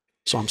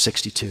 Psalm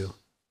 62.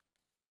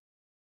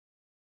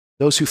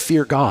 Those who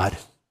fear God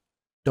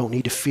don't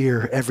need to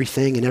fear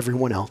everything and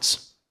everyone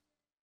else.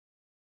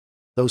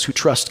 Those who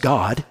trust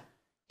God,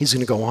 he's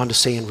going to go on to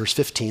say in verse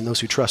 15, those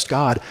who trust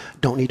God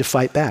don't need to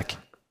fight back.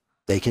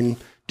 They can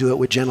do it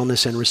with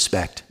gentleness and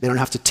respect. They don't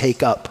have to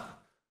take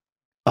up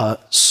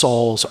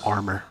Saul's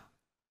armor.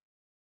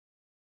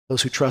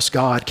 Those who trust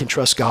God can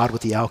trust God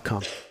with the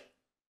outcome.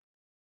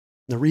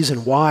 The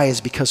reason why is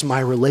because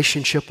my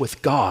relationship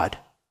with God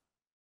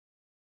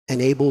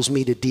enables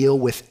me to deal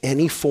with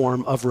any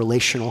form of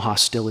relational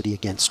hostility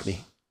against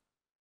me.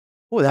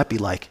 What would that be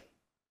like?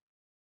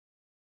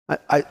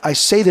 I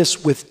say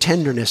this with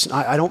tenderness.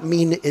 I don't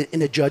mean it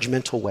in a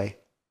judgmental way.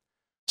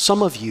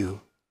 Some of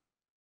you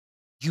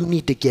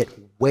need to get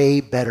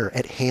way better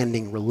at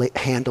handling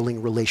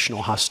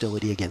relational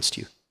hostility against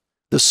you.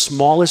 The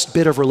smallest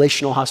bit of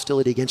relational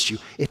hostility against you,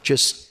 it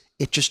just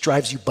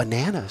drives you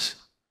bananas.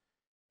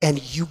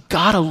 And you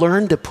gotta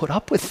learn to put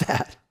up with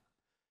that.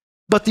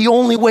 But the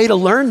only way to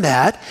learn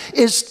that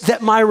is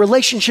that my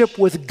relationship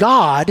with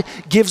God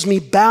gives me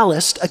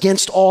ballast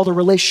against all the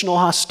relational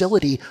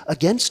hostility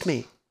against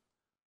me.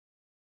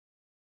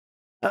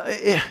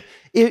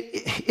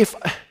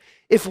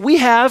 If we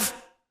have,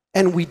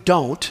 and we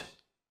don't,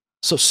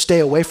 so stay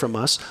away from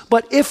us.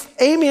 But if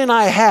Amy and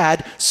I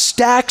had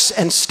stacks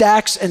and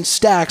stacks and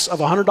stacks of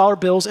 $100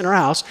 bills in our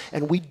house,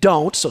 and we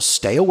don't, so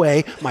stay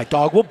away, my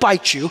dog will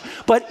bite you.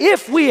 But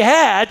if we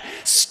had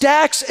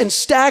stacks and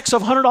stacks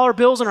of $100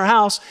 bills in our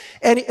house,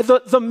 and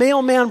the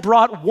mailman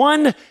brought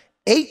one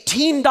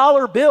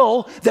 $18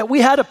 bill that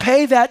we had to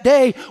pay that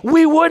day,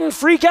 we wouldn't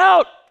freak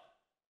out.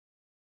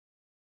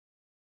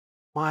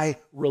 My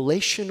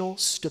relational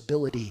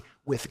stability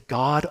with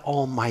God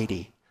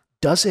Almighty,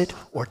 does it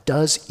or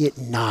does it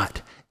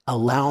not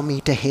allow me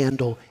to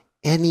handle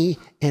any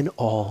and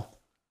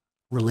all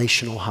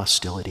relational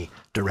hostility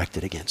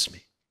directed against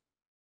me?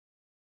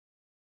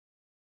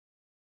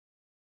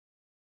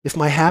 If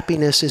my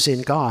happiness is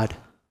in God,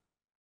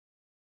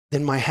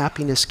 then my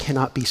happiness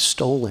cannot be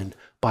stolen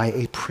by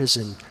a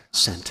prison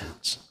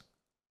sentence.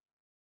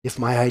 If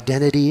my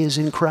identity is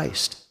in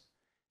Christ,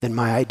 then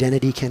my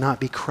identity cannot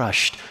be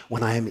crushed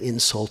when I am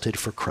insulted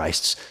for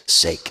Christ's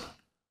sake.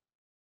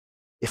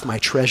 If my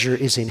treasure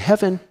is in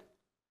heaven,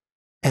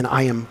 and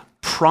I am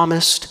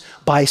promised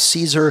by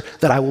Caesar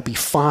that I will be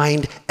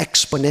fined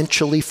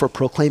exponentially for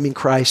proclaiming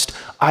Christ,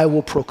 I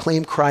will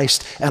proclaim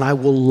Christ and I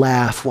will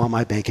laugh while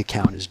my bank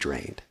account is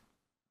drained.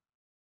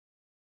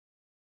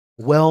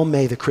 Well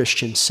may the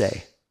Christian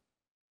say,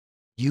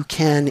 you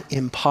can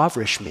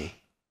impoverish me,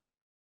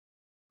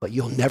 but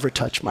you'll never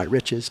touch my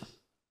riches.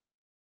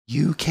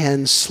 You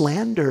can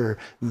slander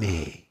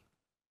me,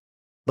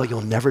 but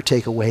you'll never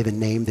take away the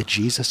name that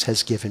Jesus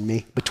has given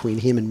me between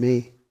him and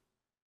me.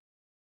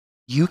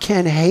 You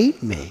can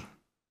hate me,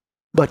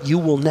 but you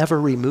will never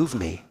remove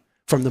me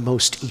from the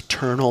most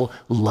eternal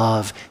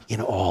love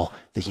in all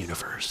the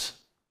universe.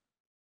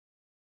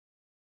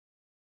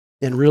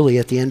 And really,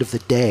 at the end of the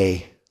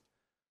day,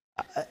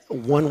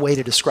 one way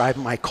to describe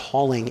my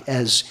calling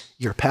as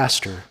your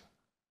pastor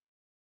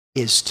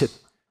is to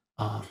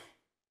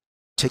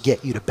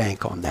get you to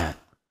bank on that,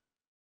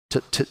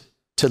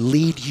 to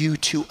lead you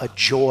to a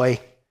joy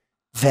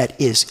that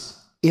is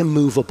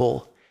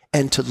immovable,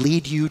 and to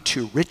lead you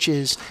to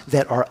riches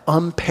that are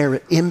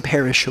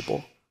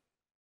imperishable,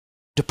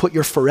 to put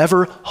your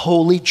forever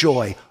holy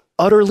joy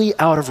utterly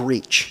out of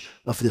reach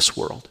of this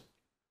world,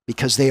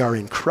 because they are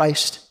in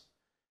Christ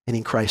and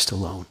in Christ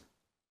alone.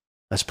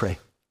 Let's pray.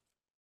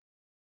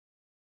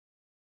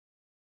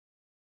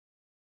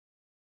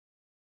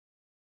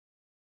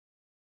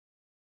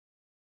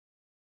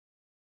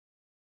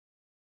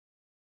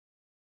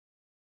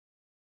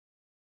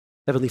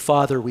 Heavenly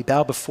Father, we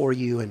bow before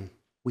you and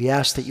we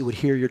ask that you would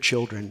hear your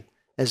children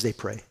as they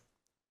pray.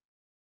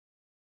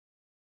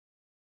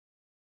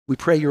 We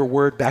pray your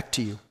word back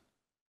to you.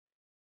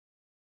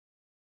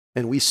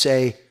 And we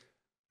say,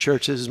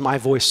 church, this is my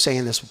voice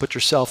saying this, but put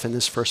yourself in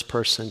this first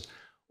person.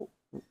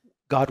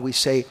 God, we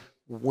say,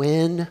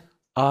 when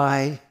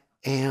I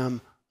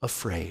am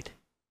afraid,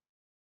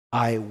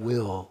 I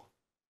will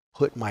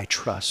put my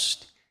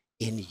trust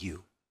in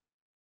you,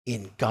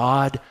 in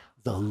God,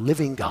 the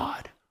living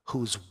God,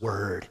 whose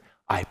word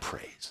I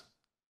praise.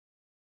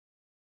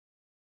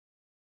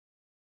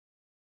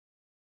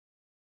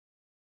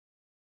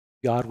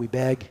 God, we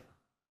beg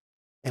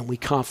and we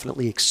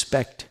confidently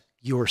expect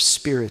your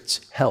Spirit's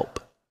help,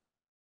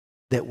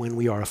 that when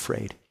we are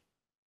afraid,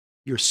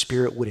 your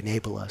Spirit would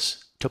enable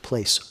us to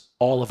place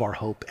all of our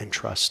hope and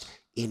trust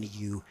in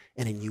you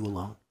and in you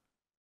alone.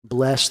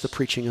 Bless the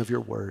preaching of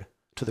your word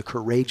to the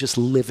courageous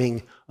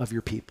living of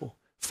your people.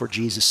 For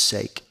Jesus'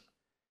 sake,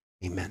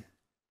 amen.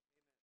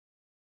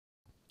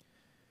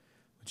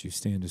 Would you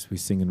stand as we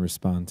sing and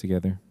respond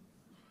together?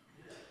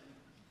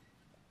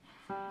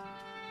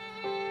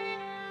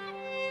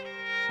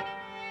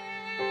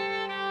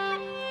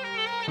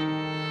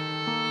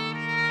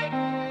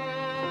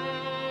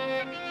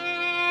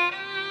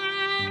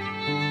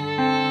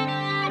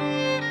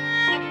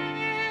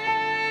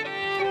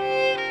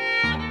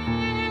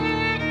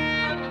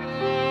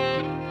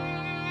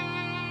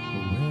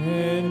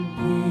 When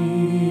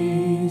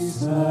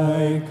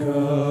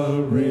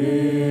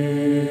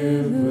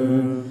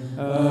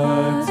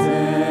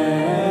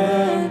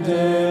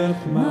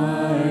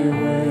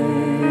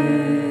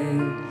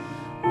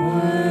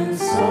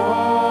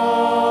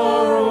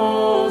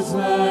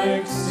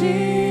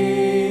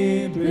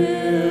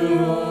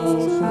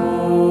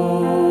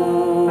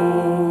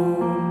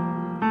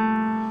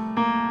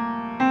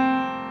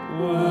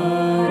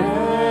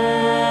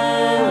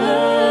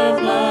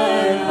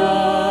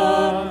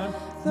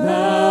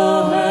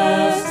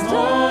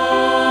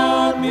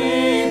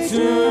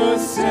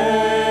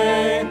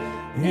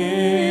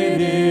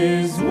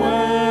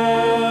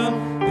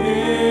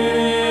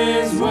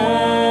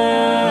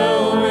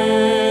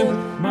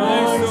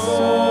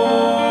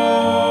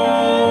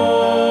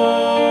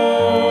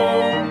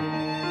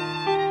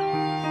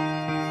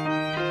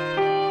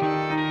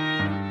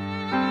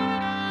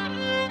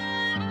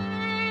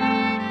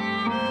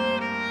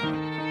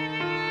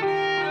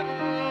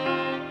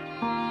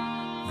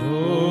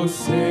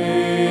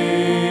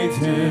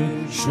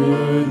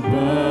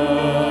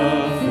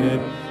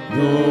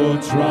though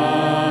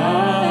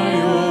trials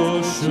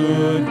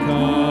should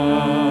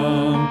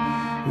come.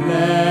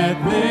 Let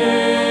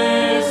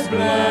this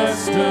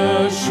blessed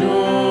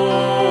assurance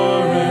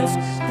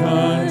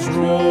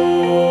control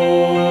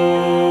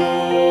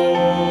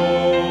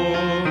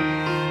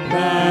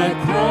that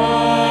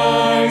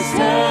Christ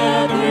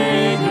hath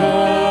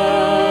regarded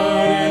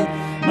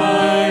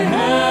my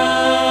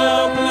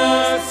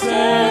helpless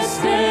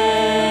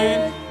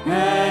estate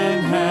and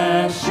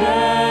hath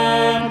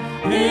shed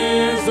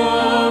his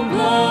own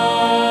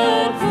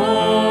blood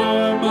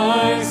for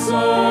my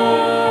soul.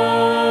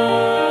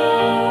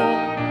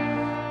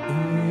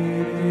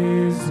 It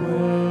is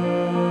well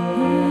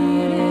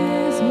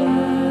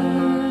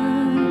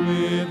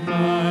with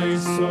my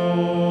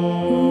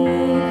soul.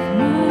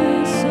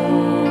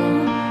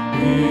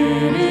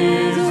 It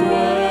is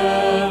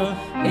well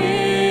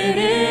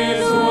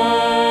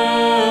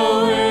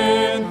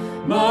with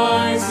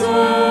my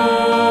soul.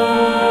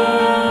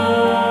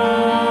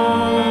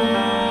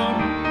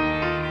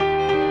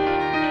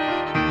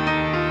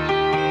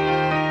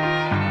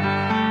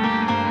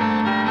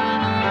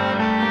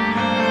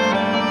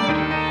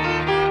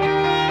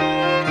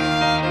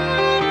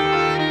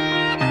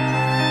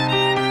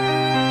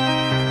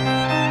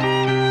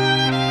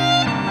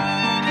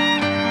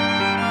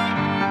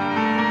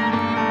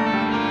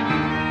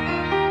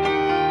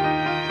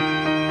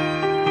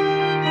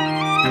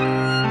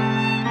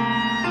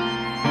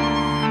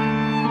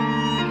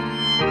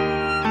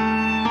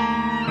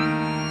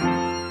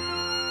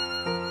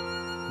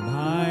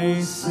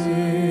 My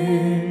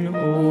sin,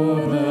 oh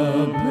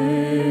the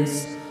bliss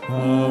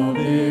of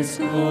this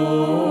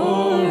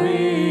glorious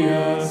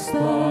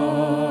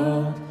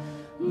thought.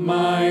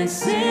 My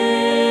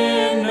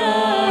sin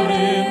not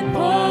in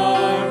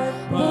part,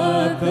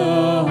 but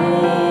the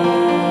whole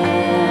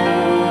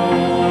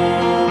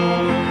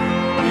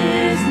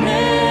is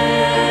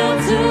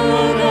nailed to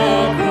the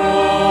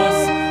cross,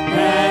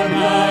 and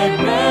I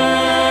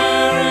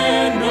bear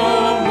it no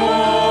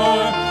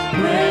more.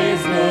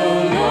 Praise the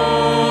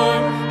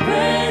Lord,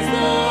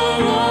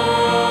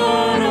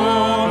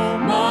 oh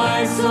my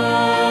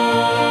soul.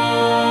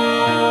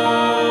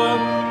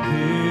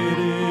 It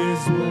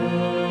is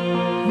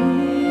well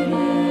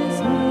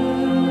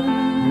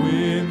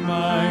with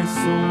my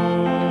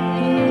soul.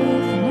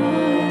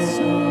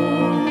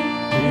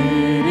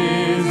 It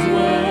is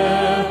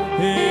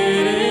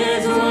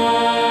well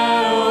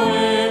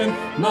with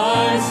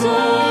my soul.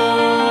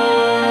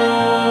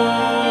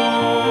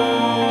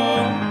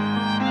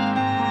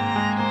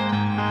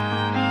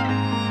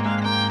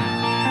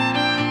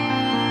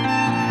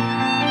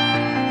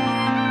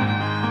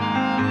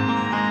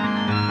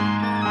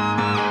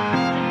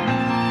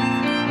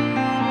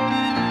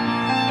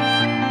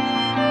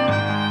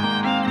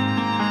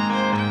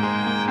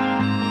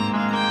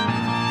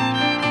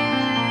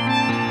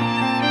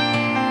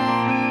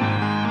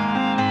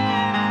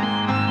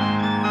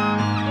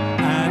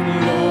 And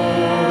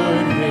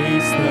Lord,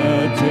 haste the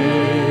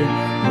day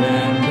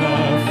when the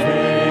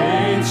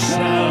faith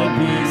shall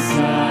be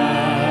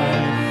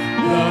sight,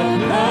 the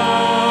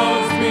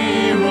clouds be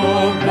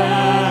rolled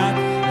back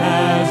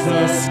as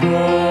a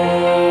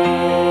scroll,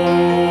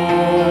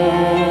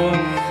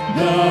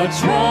 the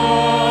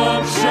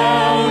trump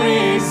shall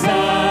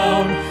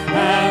resound,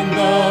 and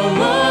the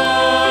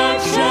Lord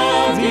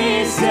shall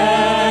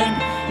descend.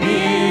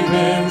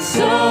 Even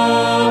so,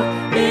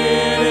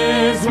 it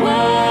is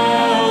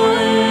well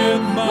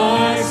with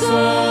my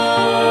soul.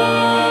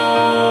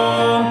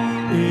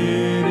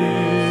 It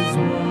is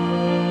well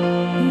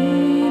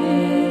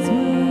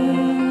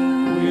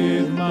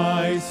with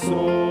my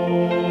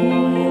soul.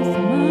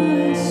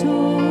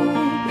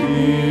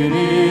 It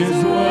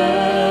is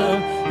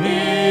well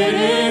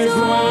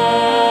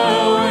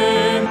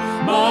with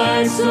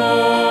my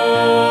soul.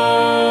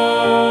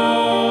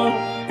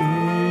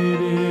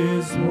 It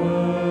is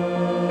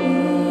well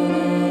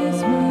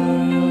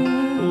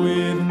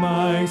with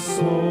my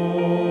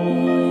soul.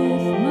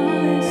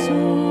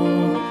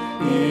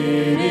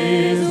 It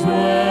is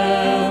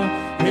well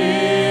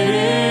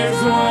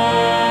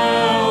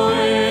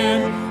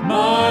with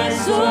my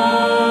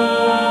soul.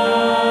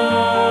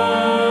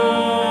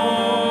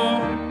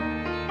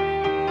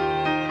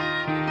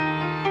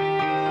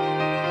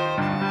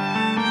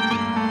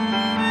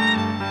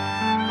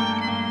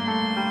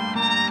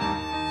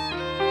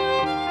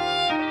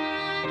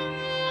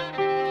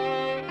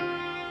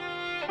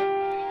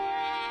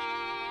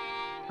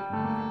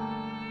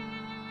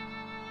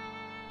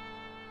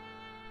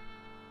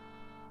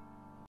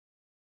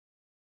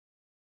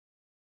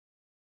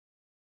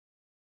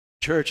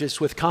 Church, is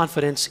with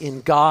confidence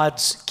in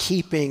God's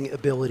keeping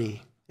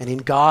ability and in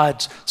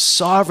God's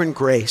sovereign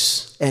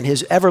grace and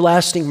his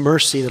everlasting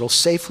mercy that'll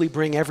safely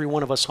bring every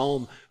one of us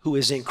home who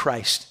is in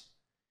Christ,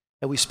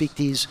 that we speak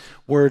these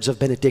words of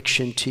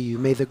benediction to you.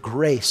 May the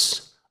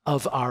grace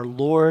of our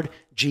Lord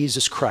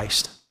Jesus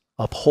Christ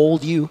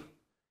uphold you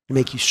and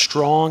make you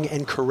strong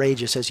and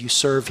courageous as you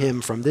serve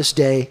him from this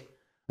day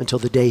until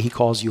the day he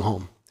calls you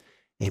home.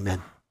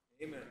 Amen.